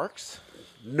Jordan Sparks?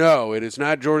 No, it is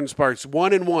not Jordan Sparks.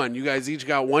 1-1. You guys each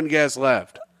got one guess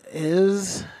left.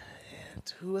 Who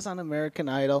was on American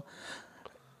Idol?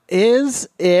 Is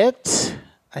it?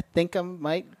 I think I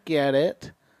might get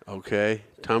it. Okay.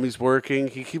 Tommy's working.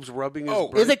 He keeps rubbing his...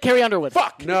 Is it Carrie Underwood?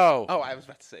 Fuck! No. Oh, I was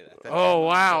about to say that. Oh,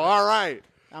 wow. All right.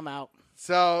 I'm out.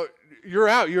 So you're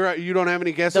out. You're out. You don't have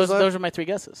any guesses left? Those are my 3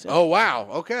 guesses. Yeah. Oh, wow.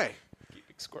 Okay.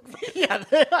 Yeah.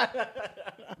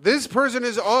 This person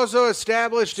is also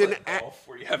established in...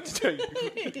 Where you have to tell you.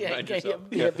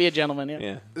 Be a gentleman.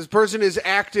 Yeah. This person is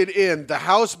acted in The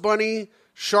House Bunny,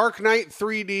 Shark Night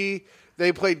 3D.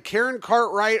 They played Karen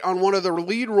Cartwright on one of the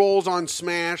lead roles on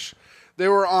Smash. They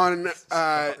were on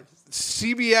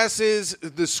CBS's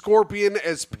The Scorpion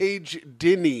as Paige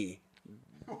Denny.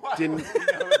 Paige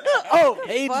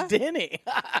Denny.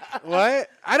 What?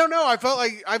 I don't know. I felt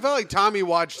like Tommy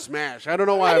watched Smash. I don't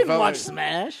know why I didn't watch like,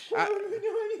 Smash.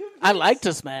 I like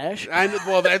to smash.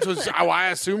 Well, that's why I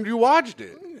assumed you watched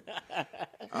it.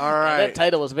 All right. That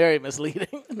title was very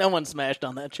misleading. No one smashed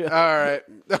on that show. All right.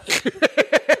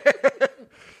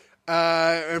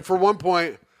 And for 1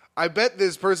 point, I bet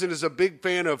this person is a big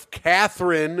fan of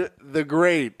Catherine the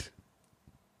Great.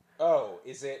 Oh,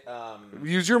 is it?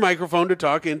 Use your microphone to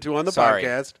talk into on the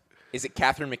podcast. Is it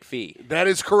Catherine McPhee? That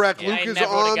is correct. Yeah, Luke I is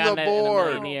never would've on gotten the it in a board.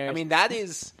 million years. I mean, that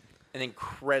is an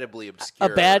incredibly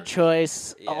obscure. A bad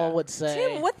choice, Yeah. all would say.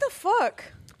 Tim, what the fuck?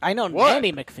 I know What?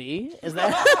 Nanny McPhee. Is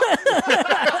that?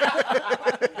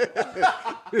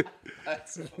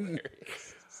 That's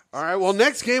hilarious. All right. Well,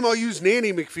 next game I'll use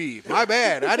Nanny McPhee. My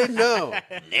bad. I didn't know.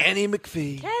 Nanny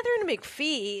McPhee. Catherine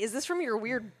McPhee. Is this from your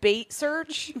weird bait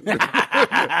search?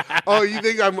 Oh, you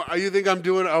think I'm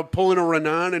doing pulling a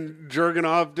Renan and jerking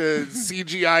off to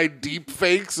CGI deep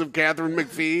fakes of Catherine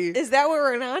McPhee? Is that what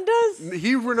Renan does?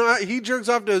 He jerks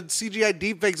off to CGI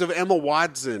deep fakes of Emma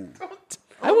Watson.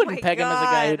 I wouldn't my peg him as a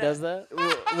guy who God. does that.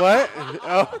 What?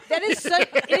 Oh, That is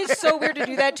it is so weird to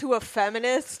do that to a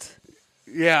feminist.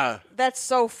 yeah. That's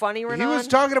so funny, Renan. He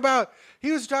talks about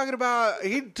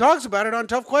it on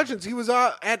Tough Questions. He was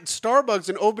at Starbucks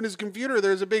and opened his computer.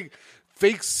 There's a big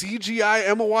fake CGI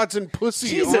Emma Watson pussy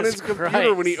Jesus on his computer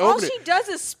Christ. when he All opened she it. does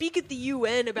is speak at the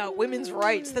UN about women's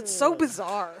rights. That's so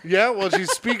bizarre. Yeah, well,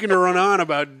 she's speaking to Renan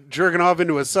about jerking off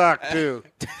into a sock, too.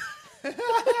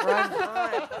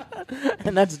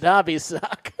 And that's Dobby's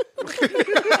sock.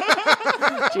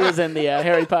 She was in the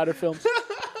Harry Potter films.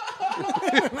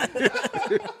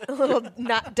 A little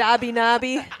Dobby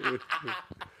Nobby.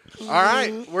 All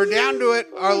right, we're down to it.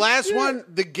 Our last one.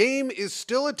 The game is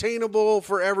still attainable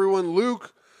for everyone.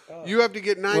 Luke, you have to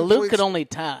get 9 Well, points. Luke could only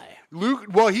tie.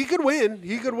 Well, he could win.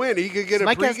 He could get a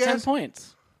Mike has 10 pre-guess.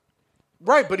 points.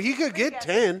 Right, but he could get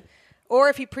 10. Or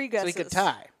if he So pre-guesses. he could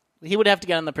tie. He would have to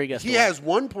get on the pre-guess. He to has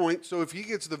 1 point, so if he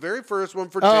gets the very first one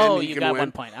for 10, Oh, he you can got win.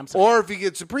 1 point. I'm sorry. Or if he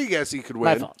gets a pre-guess, he could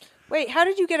My win. fault. Wait, how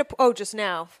did you get just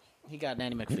now? He got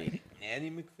Nanny McPhee. Nanny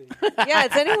McPhee. Yeah,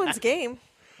 it's anyone's game.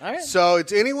 All right. So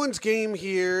it's anyone's game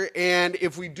here, and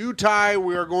if we do tie,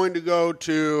 we are going to go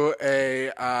to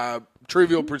a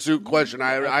Trivial Pursuit question.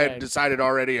 I had decided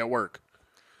already at work.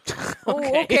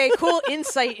 Oh, okay, cool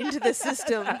insight into the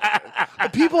system.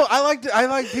 I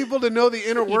like people to know the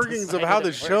inner workings of how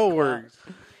the show works.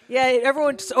 Yeah,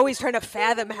 everyone's always trying to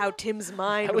fathom how Tim's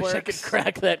mind I wish works. I could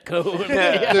crack that code.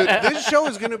 This show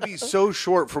is going to be so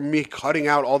short from me cutting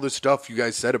out all the stuff you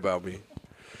guys said about me.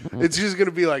 It's just going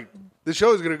to be like, the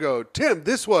show is going to go, Tim,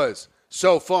 this was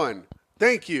so fun.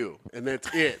 Thank you. And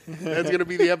that's it. That's going to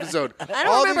be the episode. I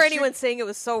don't remember anyone saying it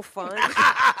was so fun.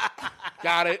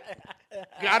 Got it.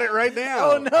 Got it right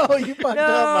now. Oh, no, you fucked No.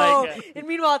 up, Micah. And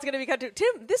meanwhile, it's going to be cut to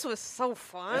Tim. This was so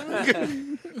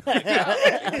fun.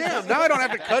 Damn, now I don't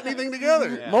have to cut anything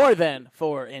together. More than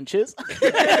 4 inches.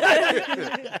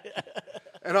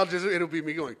 And it'll be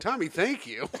me going, Tommy, thank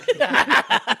you.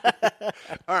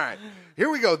 All right, here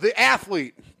we go. The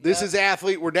athlete. This is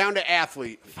athlete. We're down to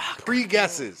athlete.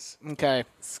 Pre-guesses. Okay.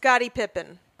 Scottie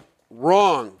Pippen.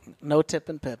 Wrong. No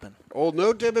tipping Pippin. Old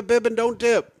no tipping Pippin, don't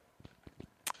tip.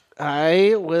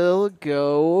 I will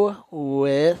go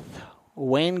with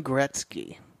Wayne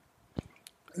Gretzky.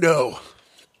 No.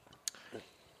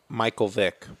 Michael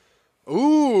Vick.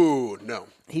 Ooh, no.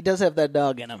 He does have that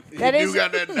dog in him. That You is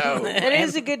got that no. that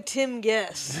is a good Tim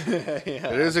guess. It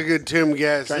is a good Tim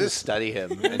guess. Trying to study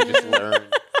him and just learn.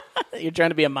 You're trying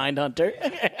to be a mind hunter.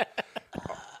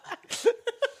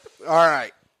 All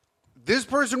right. This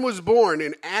person was born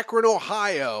in Akron,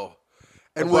 Ohio.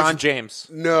 And LeBron James.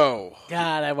 No.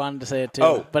 God, I wanted to say it too.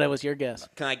 Oh. But it was your guess.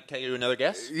 Can I do another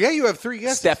guess? Yeah, you have 3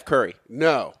 guesses. Steph Curry.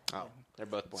 No. Oh, they're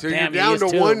both born. So Damn, you're he down is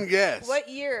to too. 1 guess. What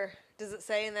year does it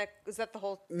say in that? Is that the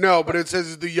whole? No, but it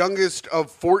says the youngest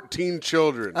of 14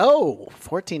 children. Oh,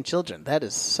 14 children. That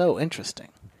is so interesting.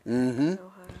 For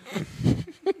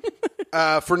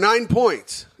 9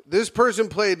 points, this person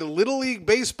played Little League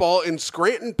Baseball in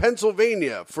Scranton,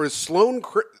 Pennsylvania for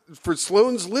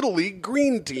Sloan's Little League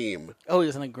Green Team. Oh, he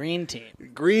was on the green team.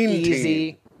 Green Easy.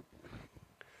 Team.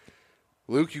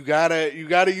 Luke, you gotta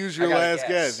use your I gotta last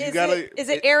guess. guess. Is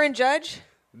it Aaron Judge?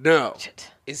 No.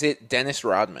 Is it Dennis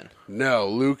Rodman? No,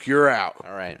 Luke, you're out.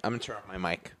 All right. I'm going to turn off my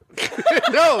mic.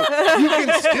 No, you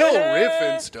can still riff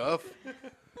and stuff.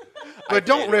 But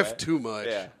don't did, riff right? too much.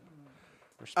 Yeah.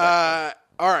 Respect.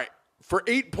 All right. For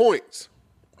 8 points.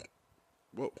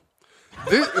 Whoa.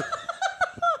 This,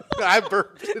 I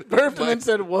burped. Burped and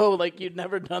said, whoa, like you'd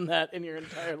never done that in your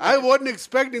entire life. I wasn't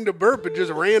expecting to burp. It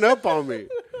just ran up on me.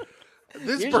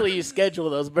 Usually you schedule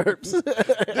those burps.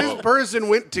 This person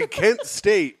went to Kent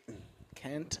State.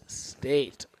 Kent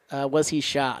State. Was he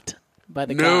shot by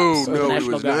the No, cops? Or the no, he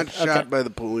National was Guard? not shot by the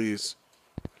police.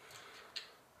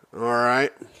 All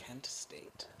right. Kent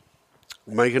State.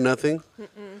 Micah, nothing?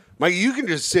 Micah, you can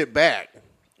just sit back.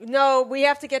 No, we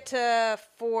have to get to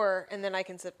 4, and then I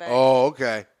can sit back. Oh,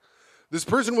 okay. This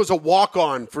person was a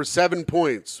walk-on for 7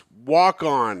 points.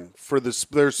 Walk-on for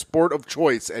their sport of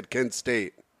choice at Kent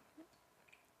State.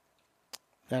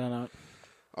 I don't know.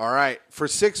 All right. For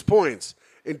 6 points.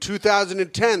 In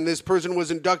 2010, this person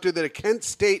was inducted to the Kent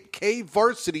State K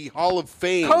Varsity Hall of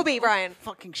Fame. Kobe Bryant.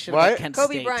 Fucking shit What? about Kent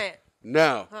Kobe State. Bryant.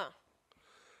 No. Huh.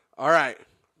 All right.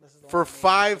 For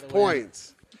 5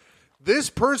 points. This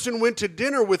person went to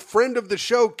dinner with friend of the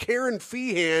show, Karen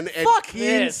Feehan, at Fuck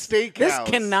Keen's this. Steakhouse. This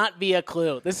cannot be a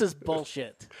clue. This is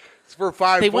bullshit. It's for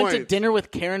 5 They points. went to dinner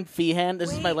with Karen Feehan.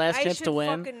 This is my Wait, last I chance should to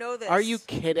win. fucking know this. Are you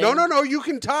kidding? No. You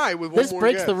can tie with one This more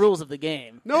breaks guess. the rules of the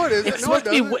game. No, it isn't. It's No, it supposed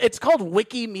to be. doesn't. It's called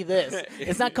Wiki Me This.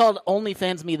 It's not called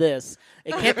OnlyFans Me This.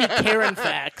 It can't be Karen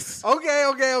Facts. Okay.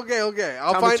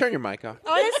 I'll Tommy, find. turn your mic off.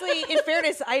 Honestly, in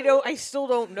fairness, I still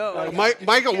don't know.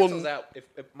 Micah will.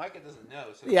 If Micah doesn't know,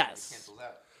 so Yes. it cancels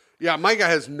out. Yeah, Micah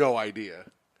has no idea.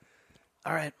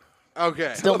 All right.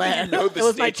 Okay. Still mad. know the It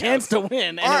was my steakhouse. chance to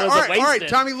win, and all it was right, wasted. all right,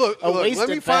 Tommy. Look. Let wasted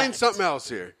me find fact. something else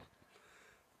here.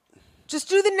 Just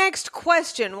do the next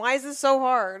question. Why is this so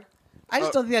hard? I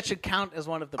just don't think that should count as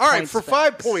one of the. All right, points for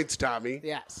 5 facts. points, Tommy.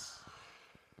 Yes.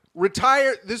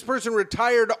 This person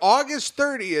retired August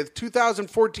 30th,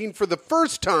 2014 for the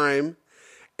first time,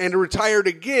 and retired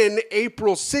again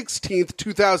April 16th,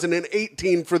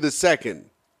 2018 for the second.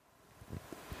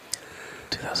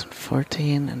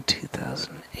 2014 and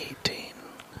 2018.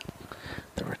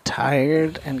 They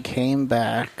retired and came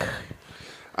back.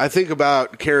 I think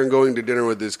about Karen going to dinner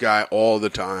with this guy all the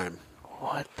time.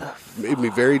 What the? Made me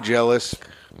very jealous.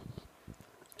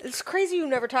 It's crazy you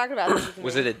never talked about this with me.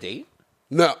 Was it a date?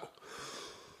 No.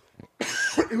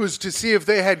 It was to see if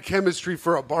they had chemistry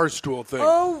for a barstool thing.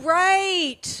 Oh,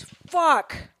 right.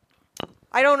 Fuck.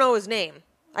 I don't know his name.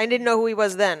 I didn't know who he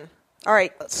was then. All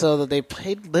right. So that they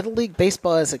played Little League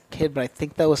Baseball as a kid, but I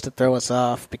think that was to throw us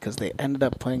off because they ended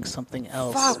up playing something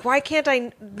else Fuck, why can't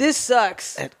I? This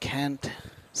sucks. at Kent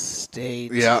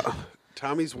State. Yeah.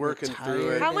 Tommy's working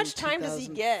through it. How much time does he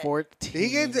get?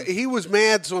 2014. He was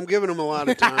mad, so I'm giving him a lot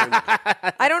of time.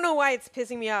 I don't know why it's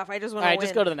pissing me off. I just want All to right, win.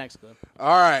 just go to the next clue.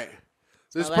 All right.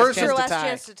 This my last person, Your chance last to tie.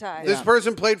 chance to tie. this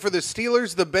person played for the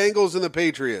Steelers, the Bengals, and the The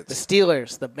Patriots.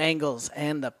 Steelers, the Bengals,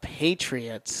 and the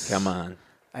Patriots. Come on.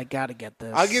 I gotta get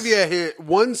this. I'll give you a hint.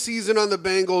 1 season on the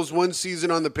Bengals, 1 season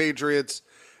on the Patriots.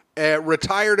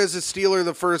 Retired as a Steeler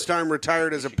the first time,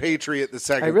 retired as a Patriot the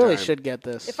second I really time. should get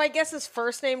this. If I guess his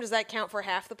first name, does that count for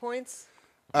half the points?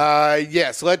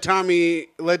 Yes, let Tommy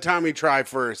try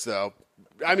first, though.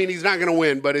 I mean, he's not going to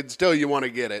win, but it's still you want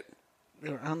to get it. They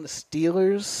were on the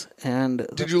Steelers and.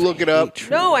 Did you look it up?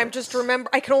 No, I'm just remember.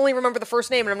 I can only remember the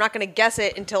first name, and I'm not going to guess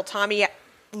it until Tommy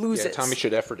loses. Yeah, Tommy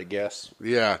should effort a guess.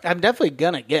 Yeah. I'm definitely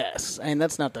gonna guess. I mean,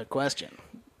 that's not the question.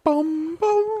 Boom,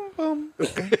 boom, boom.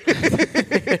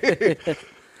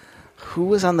 Who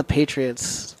was on the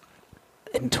Patriots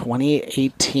in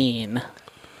 2018?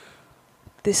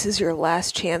 This is your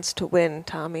last chance to win,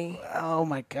 Tommy. Oh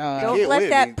my God! Don't can't let win.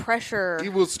 that pressure. He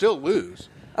will still lose.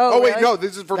 Oh, wait, really? no,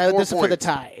 this is for 4 This is points. for the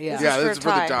tie. Yeah. Yeah, This this is is for for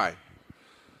a the tie. tie.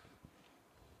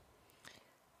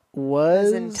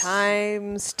 Was And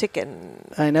time's ticking.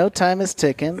 I know time is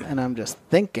ticking, and I'm just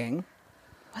thinking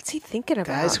What's he thinking about?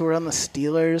 guys who are on the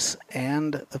Steelers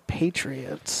and the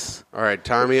Patriots. All right,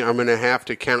 Tommy, I'm going to have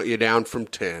to count you down from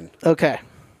 10, Okay.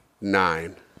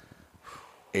 9,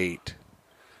 8,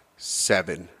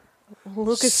 7,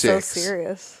 Luke is so 6.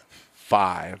 serious.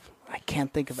 5, I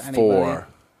can't think of anybody. 4,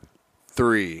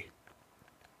 3,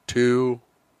 2,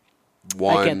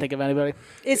 1. I can't think of anybody.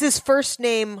 Is his first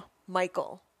name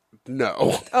Michael?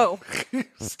 No. Oh.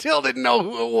 Still didn't know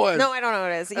who it was. No, I don't know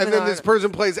who it is. even And then though this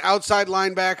person plays outside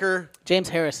linebacker. James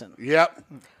Harrison. Yep.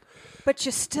 But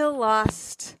you still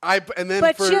lost. And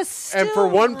But you for still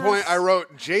one lost. point, I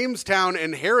wrote Jamestown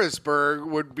and Harrisburg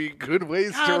would be good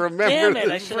ways to Oh, remember. damn it! I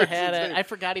this should have had person's it. name. I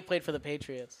forgot he played for the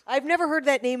Patriots. I've never heard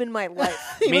that name in my life.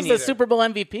 He Me was the neither. Super Bowl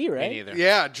MVP, right? Me neither.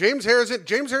 Yeah, James Harrison.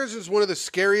 James Harrison is one of the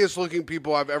scariest looking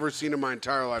people I've ever seen in my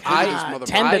entire life. Look at this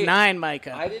 10 motherfucker. to 9,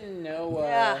 Micah. I didn't know.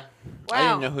 Yeah. Wow. I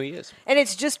didn't know who he is. And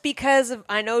it's just because of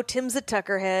I know Tim's a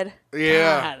Tuckerhead.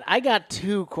 Yeah, God, I got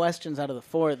 2 questions out of the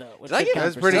 4 though. Which Did I could get, count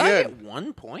That's for pretty did I good. get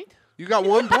 1 point? you got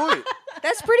 1 point.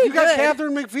 That's pretty You got good.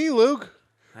 Catherine McPhee, Luke.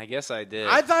 I guess I did.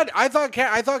 I thought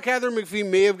Catherine McPhee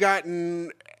may have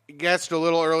gotten guessed a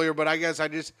little earlier, but I guess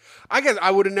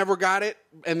I would have never got it,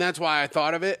 and that's why I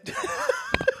thought of it.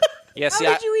 yeah, How see,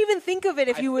 did you even think of it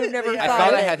if you would have never I thought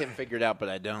thought of I it? had him figured out, but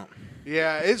I don't.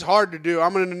 Yeah, it's hard to do.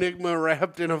 I'm an enigma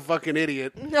wrapped in a fucking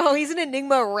idiot. No, he's an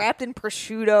enigma wrapped in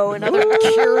prosciutto and other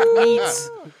cured meats.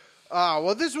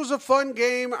 Well, this was a fun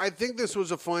game. I think this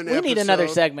was a fun We episode. need another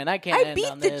segment. I can't I end beat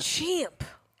on the this. champ.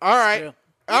 All right. True.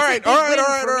 All right. It's a All big right. All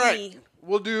win right. for All right. me.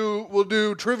 We'll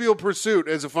do Trivial Pursuit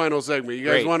as a final segment. You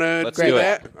guys Great. want to Let's do do it.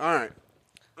 that? All right.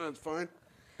 That's fine.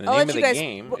 The I'll name let of you the guys-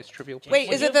 game is Trivial Pursuit. Wait,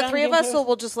 Would is you it the have three of gotten us, or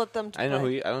we'll just let them I know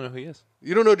play? who. I don't know who he is.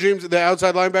 You don't know James, the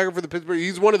outside linebacker for the Pittsburgh?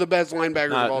 He's one of the best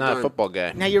linebackers of all Not time. a football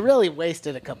guy. Now, you really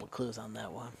wasted a couple clues on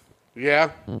that one. Yeah.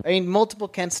 I mean, multiple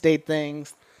Kent State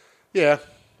things. Yeah.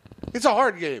 It's a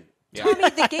hard game. Tommy,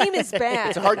 the game is bad.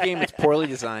 It's a hard game. It's poorly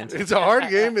designed. It's a hard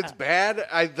game. It's bad.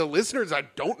 The listeners, I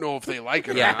don't know if they like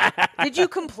it or Yeah. not. Did you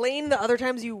complain the other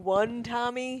times you won,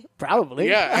 Tommy? Probably.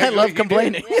 Yeah, I actually, love he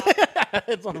complaining.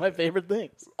 It's one of my favorite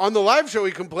things. On the live show,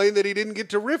 he complained that he didn't get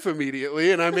to riff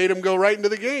immediately, and I made him go right into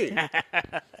the game.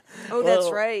 Oh, that's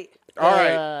Well- right. All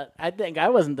right. I think I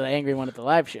wasn't the angry one at the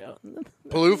live show.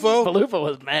 Palufo? Paloofa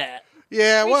was mad.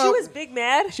 Yeah, Wait, well, she was big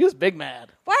mad. She was big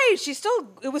mad. Why?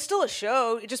 It was still a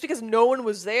show. Just because no one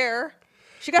was there,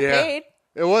 she got yeah. paid.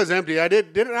 It was empty. I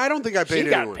don't think I paid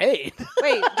She anyone. got paid.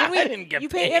 Wait, did we? I didn't get you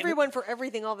pay paid. everyone for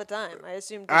everything all the time. I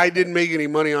assumed. I didn't make any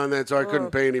money on that, so I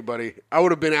couldn't pay anybody. I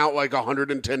would have been out like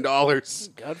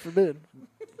 $110. God forbid.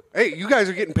 Hey, you guys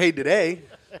are getting paid today.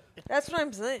 That's what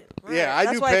I'm saying. Right. Yeah, I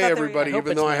That's do why pay thought they were- everybody, I hope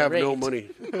even it's though I my have no rate. money.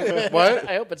 What?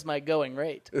 I hope it's my going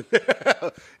rate.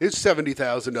 It's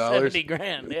 $70,000. 70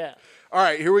 grand, yeah. All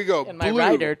right, here we go. And my Blue.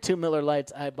 rider, 2 Miller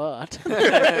Lights I bought.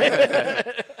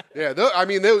 Yeah,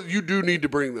 you do need to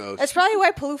bring those. That's probably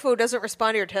why Palufo doesn't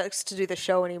respond to your texts to do the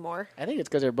show anymore. I think it's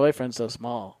because her boyfriend's so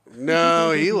small.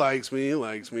 No, he likes me. He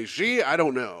likes me. I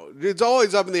don't know. It's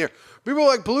always up in the air. People are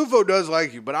like, Palufo does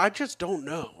like you, but I just don't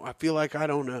know. I feel like I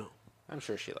don't know. I'm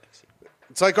sure she likes you.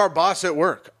 It's like our boss at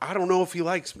work. I don't know if he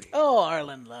likes me. Oh,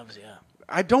 Arlen loves you.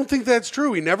 I don't think that's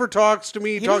true. He never talks to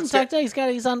me. He doesn't talk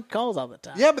to he's on calls all the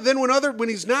time. Yeah, but then when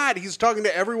he's not, he's talking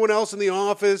to everyone else in the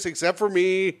office except for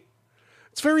me.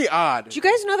 It's very odd. Do you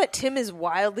guys know that Tim is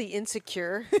wildly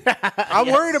insecure? I'm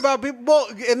worried about people. Well,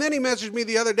 and then he messaged me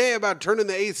the other day about turning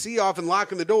the AC off and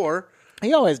locking the door.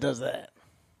 He always does that.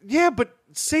 Yeah, but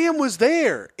Sam was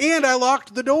there, and I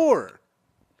locked the door.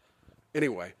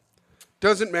 Anyway,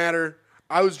 doesn't matter.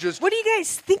 I was just... What do you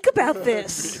guys think about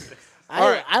this?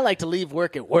 I like to leave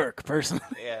work at work, personally.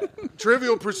 Yeah.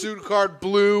 Trivial Pursuit card,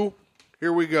 blue.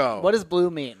 Here we go. What does blue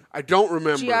mean? I don't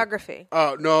remember. Geography.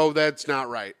 Oh, no, that's not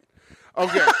right.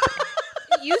 Okay.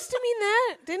 It used to mean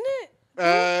that, didn't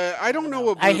it? I don't know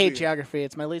what blue I hate means. geography.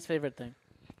 It's my least favorite thing.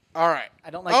 All right. I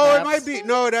don't like Oh, maps. it might be.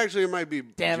 No, it might be.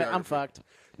 Damn it, I'm geography. fucked.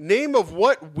 Name of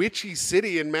what witchy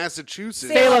city in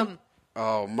Massachusetts? Salem.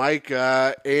 Oh,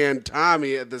 Myka and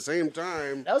Tommy at the same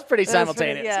time. That was pretty That was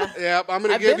pretty- simultaneous. yeah. Yep, I'm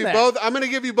gonna I've give been you there. both. I'm gonna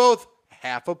give you both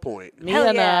half a point. Me Hell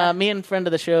and yeah. me and friend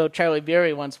of the show Charlie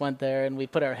Bury once went there, and we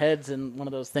put our heads in one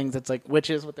of those things that's like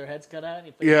witches with their heads cut out.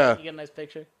 You Yeah. you get a nice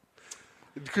picture.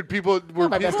 Could people were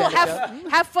my people, best Well,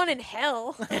 have fun in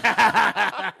hell.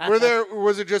 were there?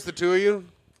 Was it just the two of you?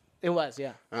 It was,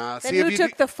 yeah. Then See if who you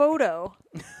took the photo?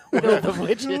 The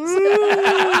witches.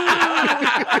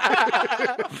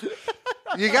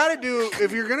 You got to do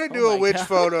if you're gonna do a witch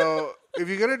photo. If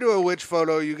you're gonna do a witch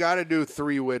photo, you got to do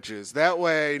 3 witches. That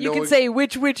way, You can say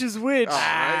which witch is which.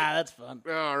 That's fun.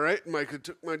 All right, Micah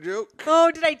took my joke. Oh,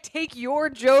 did I take your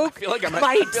joke? feel like I'm at-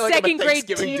 my I feel like I'm at second grade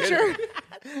Thanksgiving teacher. dinner.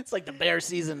 It's like the Bear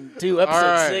season 2, episode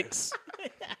right. 6.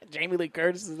 Jamie Lee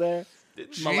Curtis is there.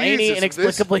 Jesus, Mulaney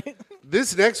inexplicably.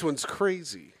 This next one's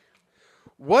crazy.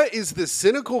 What is the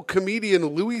cynical comedian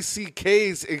Louis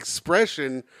C.K.'s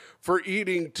expression for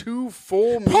eating 2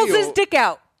 full meals? Pulls his dick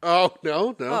out. Oh,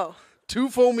 no. Oh. 2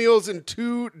 full meals in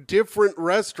 2 different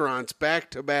restaurants back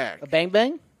to back. A bang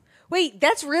bang? Wait,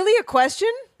 that's really a question?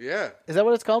 Yeah, Is that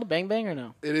what it's called? A bang bang or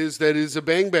no? it is. That is a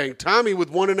bang bang. Tommy with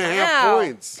 1.5 Wow.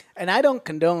 points. And I don't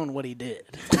condone what he did.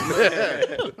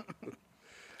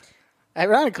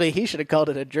 Ironically, he should have called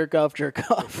it a jerk off because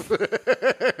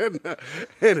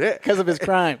of his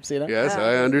crimes, you know? Yes,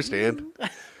 I understand.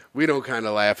 We don't kind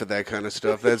of laugh at that kind of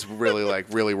stuff. That's really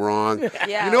really wrong.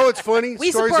 Yeah. You know what's funny?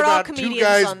 We Stories support all about 2 comedians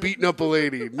guys on- beating up a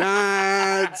lady.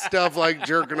 Not stuff like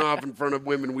jerking off in front of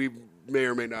women we may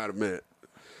or may not have met.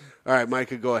 All right,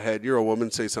 Micah, go ahead. You're a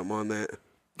woman. Say something on that.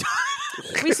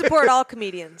 We support all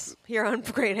comedians here on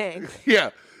Great Hang. Yeah,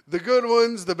 the good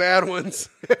ones, the bad ones,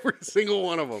 every single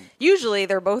one of them. Usually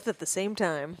they're both at the same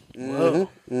time. Whoa.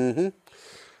 All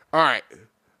right.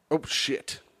 Oh,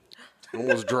 shit.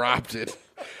 Almost dropped it.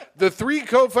 The 3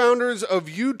 co-founders of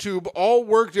YouTube all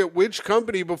worked at which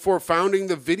company before founding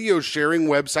the video sharing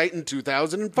website in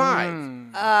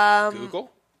 2005?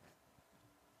 Google?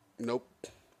 Nope.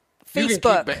 You can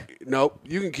Facebook. nope.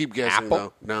 You can keep guessing,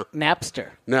 Apple? though.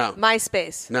 Napster. No.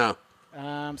 MySpace. No.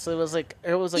 So it was like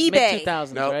eBay.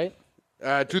 mid-2000s, Nope. right?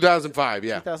 2005,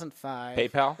 yeah. 2005.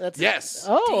 PayPal? That's Yes.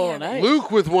 Oh, Damn. nice. Luke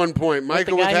with 1 point.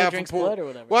 Micah the with guy who half a drinks point. blood or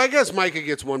whatever. Well, I guess Micah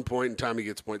gets 1 point and Tommy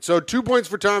gets a point. So 2 points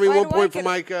for Tommy, Why 1 do I point for get-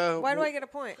 Micah. Why do I get a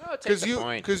point? Because you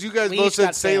guys We both each said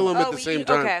got Salem. Salem at Oh, the we same each-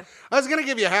 time. okay. I was going to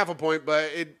give you half a point, but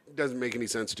it doesn't make any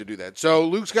sense to do that. So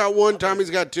Luke's got 1,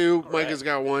 Tommy's got 2, Micah's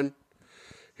got 1.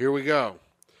 Here we go.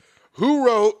 Who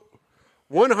wrote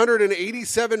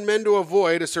 187 Men to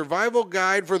Avoid, a survival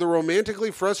guide for the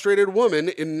romantically frustrated woman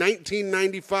in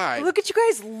 1995? Look at you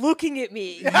guys looking at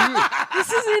me. This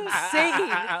is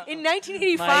insane. In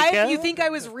 1985, Micah? you think I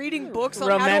was reading books on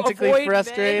Romantically how to avoid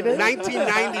frustrated? men?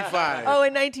 1995. Oh,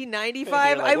 in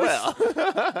 1995, You're like,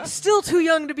 I was still too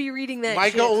young to be reading that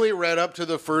Micah shit. only read up to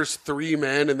the first 3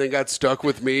 men and then got stuck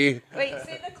with me. Wait,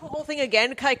 say the whole thing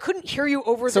again, because I couldn't hear you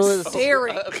over So the it's-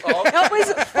 staring. That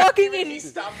was fucking He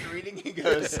stopped reading. He goes,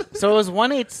 So it was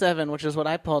 187, which is what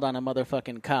I pulled on a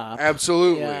motherfucking cop.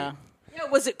 Absolutely. Yeah. Yeah,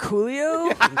 was it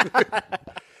Coolio?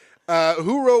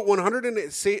 Who wrote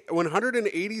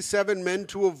 187 Men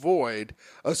to Avoid,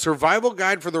 a survival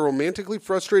guide for the romantically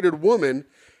frustrated woman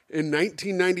in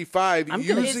 1995 Is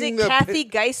using it the Kathy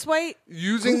Geiswhite?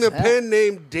 using Who's the that? pen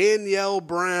name Danielle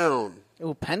Brown.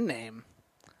 Ooh, pen name.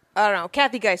 I don't know.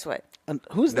 Kathy Geiswhite.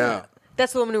 Who's No. that?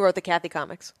 That's the woman who wrote the Kathy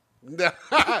comics. No,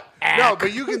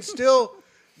 but you can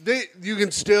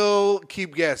still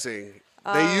keep guessing.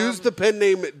 They used the pen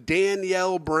name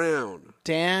Danielle Brown.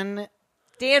 Dan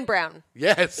Brown.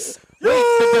 Yes. Wait,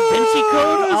 the Da Vinci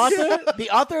Code author? The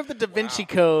author of the Da Vinci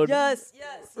Code. Yes.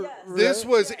 This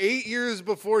was 8 years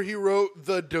before he wrote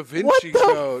the Da Vinci What the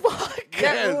Code. That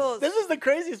Yes. rules. This is the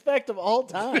craziest fact of all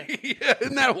time. Yeah,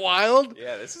 isn't that wild?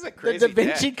 yeah, this is a The crazy Da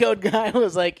Vinci fact. Code guy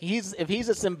was like, if he's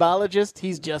a symbologist,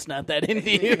 he's just not that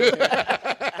into you.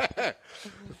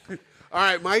 All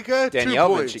right, Micah, Danielle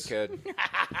 2 points. Vinci Code.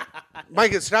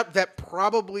 Micah, stop. That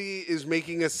probably is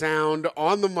making a sound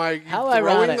on the mic. How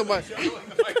throwing ironic. the mic.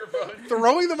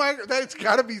 Throwing the mic. That's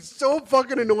got to be so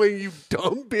fucking annoying, you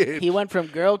dumb bitch. He went from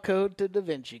girl code to Da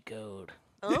Vinci Code.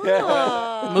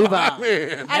 Oh. Move on.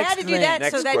 Man. I had to do thing. that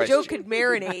so Next that question. joke could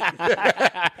marinate.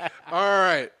 All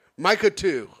right. Micah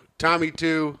 2, Tommy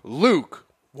 2, Luke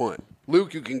 1.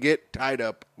 Luke, you can get tied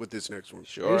up with this next one.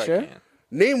 Sure, You sure? I can.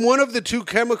 Name one of the 2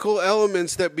 chemical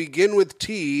elements that begin with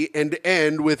T and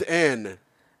end with N.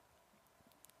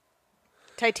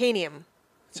 Titanium.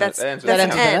 That ends with that's That an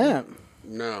ends with N. M.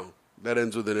 No, that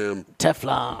ends with an M.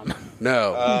 Teflon.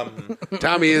 No.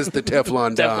 Tommy is the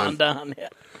Teflon Don. Teflon Don, yeah.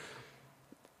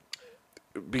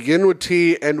 Begin with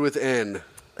T, end with N.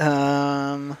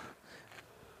 I'm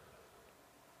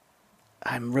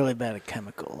really bad at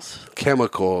chemicals.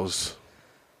 Chemicals.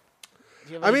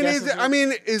 have I any mean,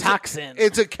 guesses? is Toxin.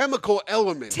 It's a chemical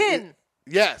element. Tin.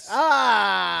 Yes.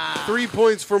 Ah. 3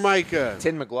 points for Micah.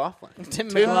 Tim McLaughlin. Tim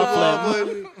Tim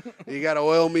McLaughlin. McLaughlin. You got to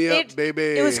oil me up, baby.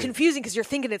 It was confusing because you're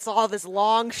thinking it's all this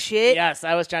long shit. Yes,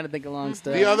 I was trying to think of long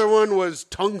stuff. The other one was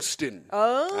tungsten.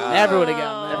 Oh. Never would have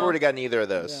gotten that. Never would have gotten either of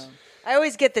those. I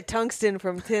always get the tungsten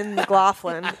from Tim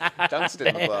McLaughlin.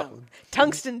 Tungsten McLaughlin.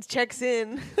 Tungsten checks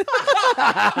in.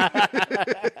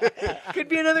 Could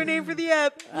be another name for the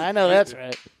app. I know that's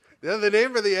right. Yeah, the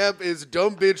name of the app is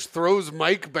Dumb Bitch Throws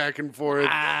Mike Back and Forth.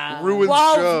 Ruins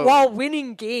show. While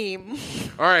winning game.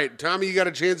 All right, Tommy, you got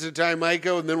a chance to tie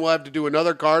Micah, and then we'll have to do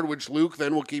another card, which Luke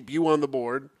then will keep you on the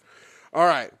board. All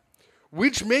right.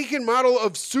 Which make and model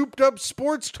of souped-up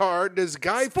sports tar does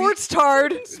Guy Sports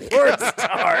tard.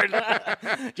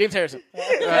 James Harrison.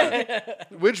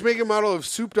 Which make and model of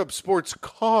souped-up sports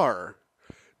car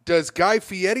does Guy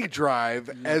Fieri drive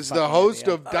as the host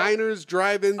of Diners,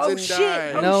 Drive-Ins, Oh and shit!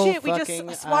 Dives? Oh No shit! We fucking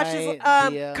just watched this.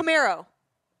 idea. Camaro.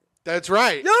 That's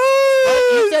right.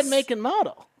 You said make and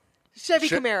model. Chevy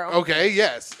Camaro. Okay,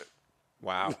 yes.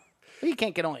 Wow. Well, you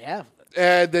can't get only half of it.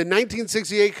 The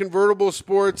 1968 convertible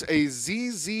sports a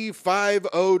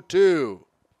ZZ502. You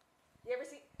ever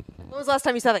see? When was the last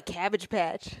time you saw the Cabbage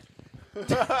Patch?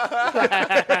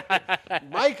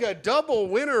 Micah, double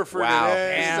winner for Wow. today.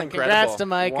 This is Yeah, incredible. congrats to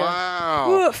Micah.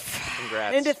 Wow. Oof.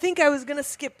 Congrats. And to think I was gonna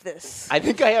skip this. I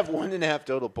think I have 1.5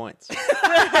 total points.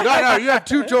 No, you have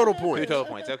 2 total points. 2 total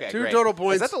points. Okay, 2 great. total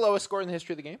points. Is that the lowest score in the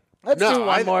history of the game? Let's No, do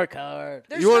one I- more card.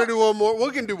 There's You want to no- do one more?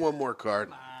 We can do one more card.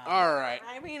 All right.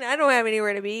 I mean, I don't have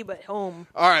anywhere to be but home.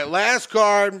 All right, last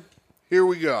card. Here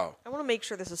we go. I want to make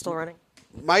sure this is still running.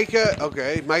 Micah,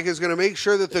 okay. Micah's going to make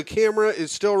sure that the camera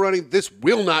is still running. This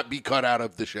will not be cut out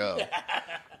of the show.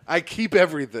 I keep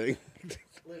everything.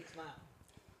 Luke, smile.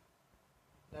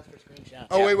 That's for screenshot.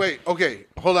 Oh, wait. Okay,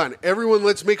 hold on. Everyone,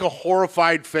 let's make a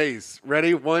horrified face.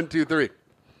 Ready? 1, 2, 3.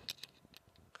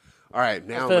 All right,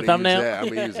 now For the I'm thumbnail?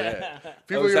 going to use that.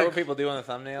 People is that are- what people do on the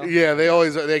thumbnail? Yeah,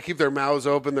 they keep their mouths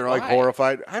open. They're like Why?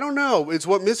 horrified. I don't know. It's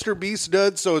what Mr. Beast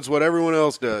does, so it's what everyone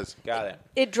else does. Got it.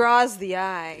 It draws the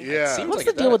eye. Yeah. seems What's like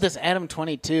the it deal with does. this Adam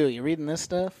 22? You reading this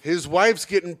stuff? His wife's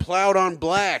getting plowed on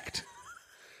blacked.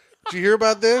 Did you hear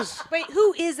about this? Wait,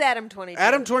 who is Adam 22?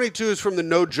 Adam 22 is from the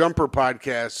No Jumper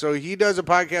podcast. So he does a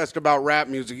podcast about rap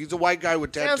music. He's a white guy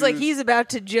with tattoos. Sounds like he's about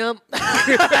to jump.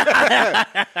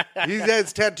 He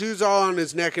has tattoos all on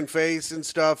his neck and face and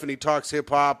stuff, and he talks hip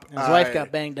hop. His wife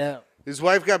got banged out. His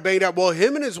wife got banged out. Well,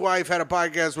 him and his wife had a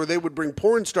podcast where they would bring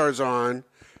porn stars on,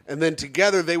 and then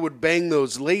together they would bang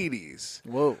those ladies.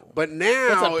 Whoa. But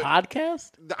That's now, a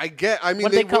podcast? I mean,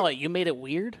 What do they call it? You made it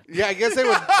weird? Yeah, I guess they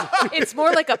would. It's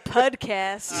more like a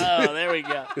podcast. Oh, there we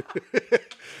go.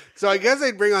 So I guess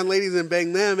they'd bring on ladies and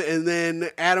bang them, and then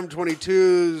Adam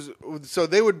 22's. So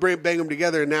they would bang them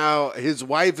together. And now his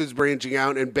wife is branching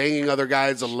out and banging other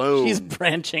guys alone. She's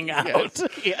branching out.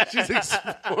 Yeah. She's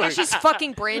exploring. She's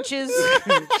fucking branches.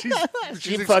 She's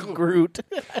She fucked Groot.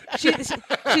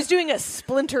 She's doing a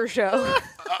Splinter show.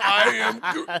 I am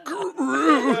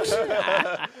Groot.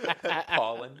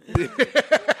 Pollen.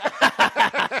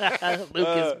 Luke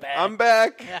is back. I'm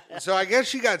back. So I guess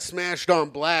she got smashed on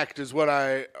blacked is what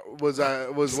I was.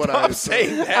 Was what I Stop was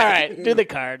saying that. All right, do the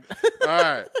card. All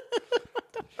right.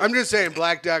 I'm just saying,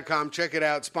 black.com. Check it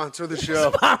out. Sponsor the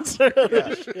show. Sponsor of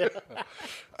the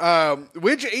show.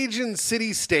 Which Asian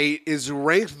city-state is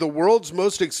ranked the world's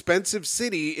most expensive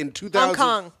city in Hong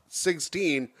Kong.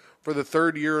 2016 for the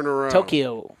 3rd year in a row?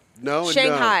 Tokyo. No. and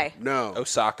Shanghai. No.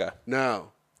 Osaka.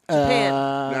 No. Japan.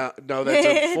 No, that's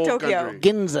a full Tokyo. country.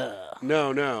 Ginza.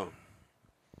 No.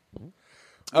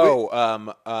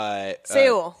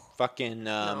 Seoul. Fucking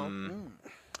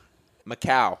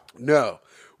Macau. No.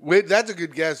 That's a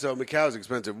good guess, though. Macau's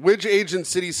expensive. Which Asian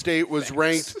city-state was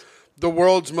ranked the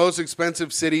world's most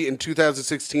expensive city in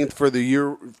 2016 for the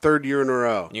 3rd year in a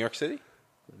row? New York City?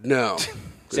 No.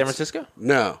 San Francisco?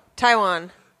 No.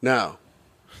 Taiwan. No.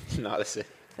 Not a city.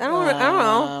 I don't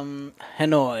know.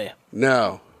 Hanoi.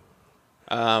 No.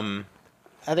 I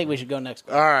think we should go next.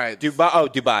 All right. Dubai. Oh,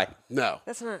 Dubai. No.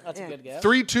 That's not. That's yeah. a good guess.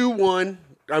 3, 2, 1.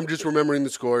 I'm just remembering the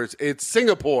scores. It's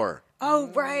Singapore. Oh,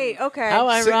 right. Okay. How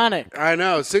ironic. I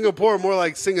know. Singapore, more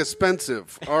like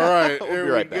sing-expensive. All right. Here be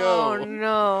right we back. Oh, go.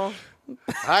 no.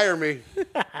 Hire me.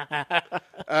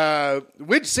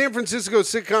 Which San Francisco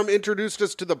sitcom introduced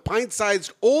us to the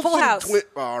pint-sized Olsen Full House. twin?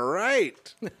 All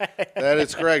right. That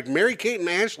is correct. Mary-Kate and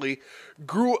Ashley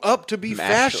grew up to be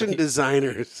fashion Ashley.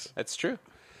 designers. That's true.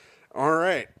 All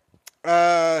right.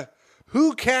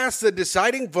 Who casts the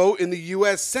deciding vote in the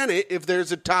U.S. Senate if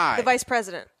there's a tie? The vice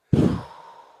president.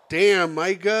 Damn,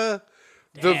 Micah.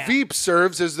 The Veep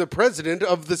serves as the president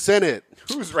of the Senate.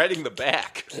 Who's writing the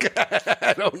back?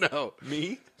 I don't know.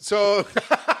 Me? So,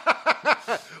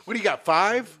 what do you got,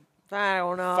 5? I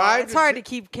don't know. 5 It's to hard 2 to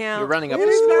keep count. You're running up. It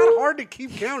is not hard to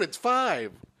keep count. It's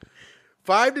 5.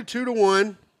 5 to 2 to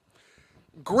 1.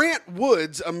 Grant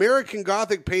Wood's American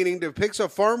Gothic painting depicts a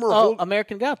farmer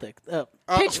American Gothic.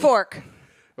 Pitchfork.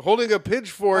 holding a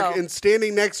pitchfork Oh. and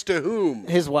standing next to whom?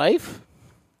 His wife?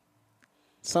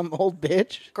 Some old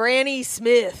bitch? Granny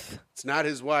Smith. It's not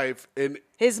his wife. And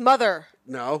His mother.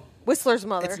 no. Whistler's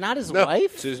mother. It's not his No.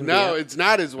 wife? Susan No, B. it's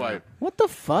not his wife. What the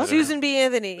fuck? Susan B.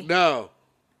 Anthony. No.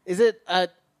 Is it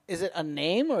a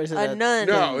name or is it A nun.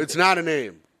 No, it's not a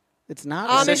name. It's not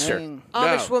Amish. a Sister. name.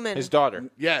 Amish No. woman. His daughter.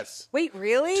 Yes. Wait,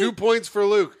 really? 2 points for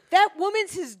Luke. That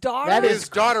woman's his daughter? That His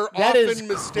daughter that is often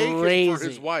mistaken for crazy.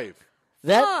 his wife.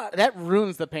 Fuck. That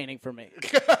ruins the painting for me.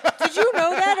 Did you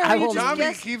know that, or I were you will just Tommy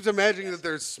guessing? keeps imagining that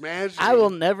they're smashing. I will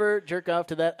never jerk off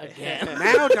to that again.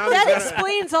 Now Tommy's That got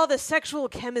explains all the sexual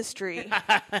chemistry.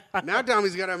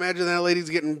 to imagine that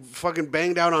lady's getting fucking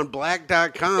banged out on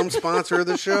black.com, sponsor of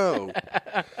the show.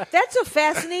 That's a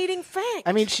fascinating fact.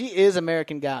 I mean, she is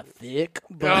American Gothic,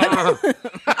 but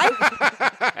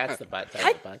That's the butt.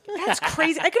 That's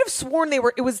crazy. I could have sworn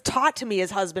it was taught to me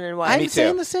as husband and wife. I'm Me too.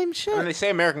 saying the same shit. When they say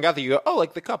American Gothic, you go, oh,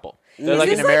 like the couple. They're like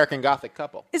this an like- American Gothic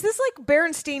couple. Is this like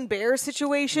Berenstain Bears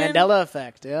situation? Mandela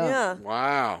effect, yeah. Yeah.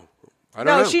 Wow. I don't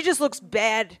No, know. she just looks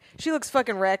bad. She looks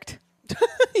fucking wrecked.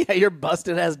 Yeah, your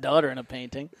busted ass daughter in a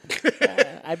painting.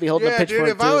 I'd be holding a yeah, pitchfork dude,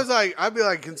 if too. I was like, I'd be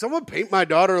like, can someone paint my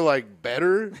daughter like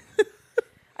better?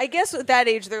 I guess at that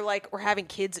age, they're like, we're having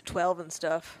kids at 12 and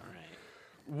stuff.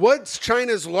 What's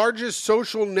China's largest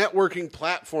social networking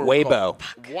platform Weibo. called?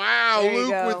 Wow, There you Luke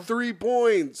go. with 3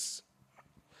 points.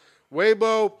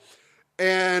 Weibo.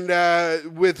 And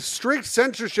with strict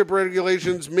censorship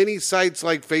regulations, many sites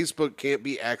like Facebook can't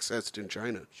be accessed in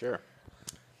China. Sure.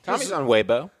 Tommy's on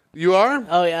Weibo. You are?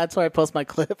 Oh yeah, that's where I post my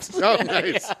clips. Oh,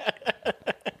 nice.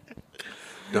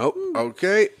 Nope.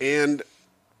 Okay. And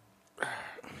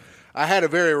I had a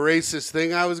very racist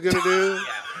thing I was going to do.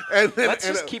 And then, Let's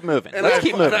just keep moving. And Let's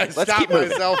keep moving. I Let's stopped keep moving.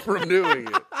 myself from doing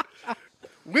it.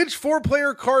 Which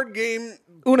 4-player card game?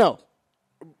 Uno.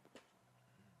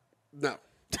 No.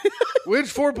 Which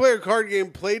 4-player card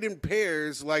game played in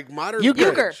pairs like modern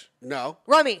Euchre. bridge? No.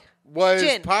 Rummy. Was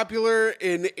Gin. popular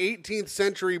in 18th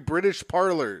century British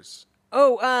parlors.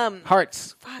 Oh,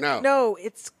 Hearts. No. no,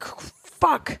 it's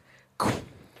fuck.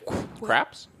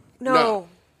 Craps? No.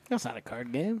 That's not a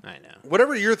card game. I know.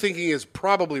 Whatever you're thinking is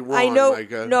probably wrong, I know.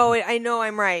 Micah. No, I know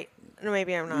I'm right. No,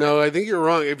 maybe I'm not. No, I think you're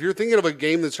wrong. If you're thinking of a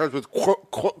game that starts with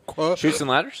Shoots and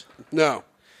ladders? no.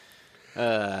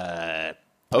 I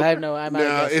have no. I'm out of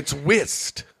No, guess. it's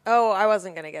whist. Oh, I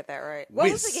wasn't going to get that right. What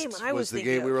was the Whist game I was the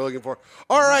thinking game of? we were looking for.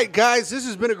 All right, guys, this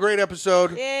has been a great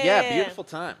episode. Yeah, beautiful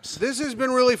times. This has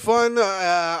been really fun.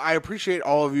 I appreciate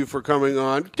all of you for coming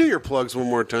on. Do your plugs one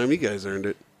more time. You guys earned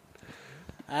it.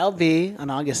 I'll be on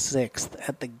August 6th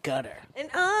at the Gutter. And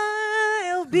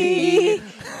I'll be...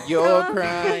 Your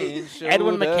crying shoulder.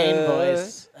 Edwin McCain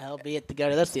voice. I'll be at the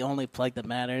Gutter. That's the only plug that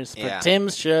matters for Yeah.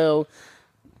 Tim's show.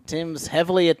 Tim's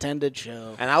heavily attended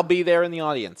show. And I'll be there in the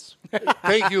audience.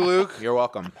 Thank you, Luke. You're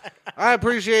welcome. I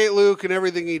appreciate Luke and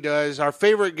everything he does. Our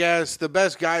favorite guest, the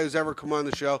best guy who's ever come on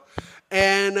the show.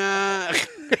 And, And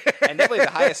definitely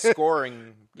the highest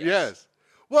scoring. yes.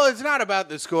 Well, it's not about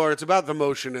the score. It's about the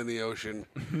motion in the ocean.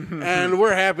 And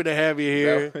we're happy to have you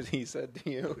here. What he said to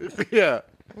you. Yeah.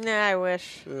 Nah, I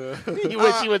wish. You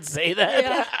wish you would say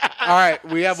that? All right.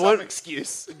 We have one.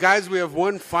 excuse. Guys, we have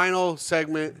one final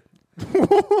segment.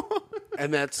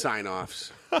 And that's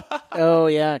sign-offs. Oh,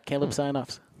 yeah. Caleb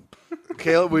sign-offs.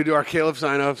 Caleb, we do our Caleb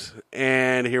sign-offs.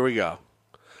 And here we go.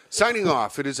 Signing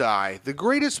off, it is I, the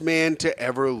greatest man to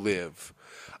ever live.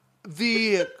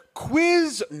 The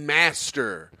quiz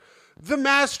master. The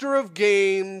master of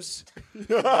games.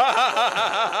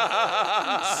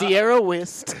 Sierra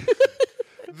Whist.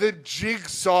 The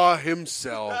jigsaw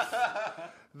himself.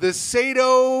 The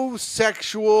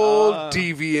sadomosexual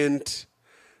deviant.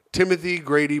 Timothy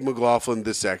Grady McLaughlin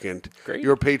II. Great.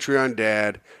 Your Patreon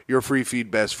dad. Your free feed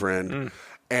best friend.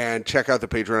 And check out the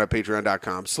Patreon at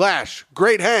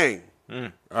patreon.com/greathang. All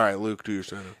right, Luke, do your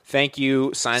sign up. Thank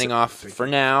you. Signing off for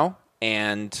now.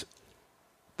 And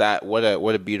that what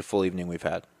a beautiful evening we've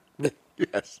had.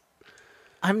 Yes.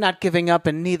 I'm not giving up,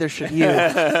 and neither should you. You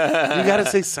got to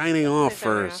say signing off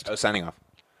first. Oh, signing off.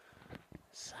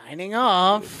 Signing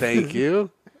off. Thank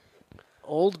you.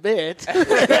 Old bit. All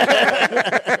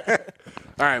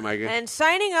right, Micah. And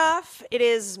signing off, it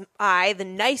is I, the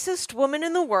nicest woman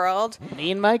in the world, Me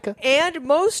and Myka. and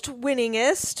most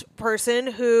winningest person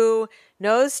who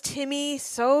knows Timmy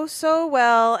so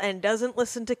well and doesn't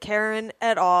listen to Karen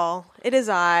at all. It is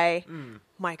I,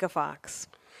 Myka Fox.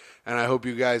 And I hope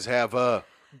you guys have a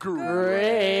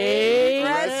Great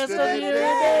rest of your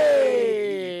day.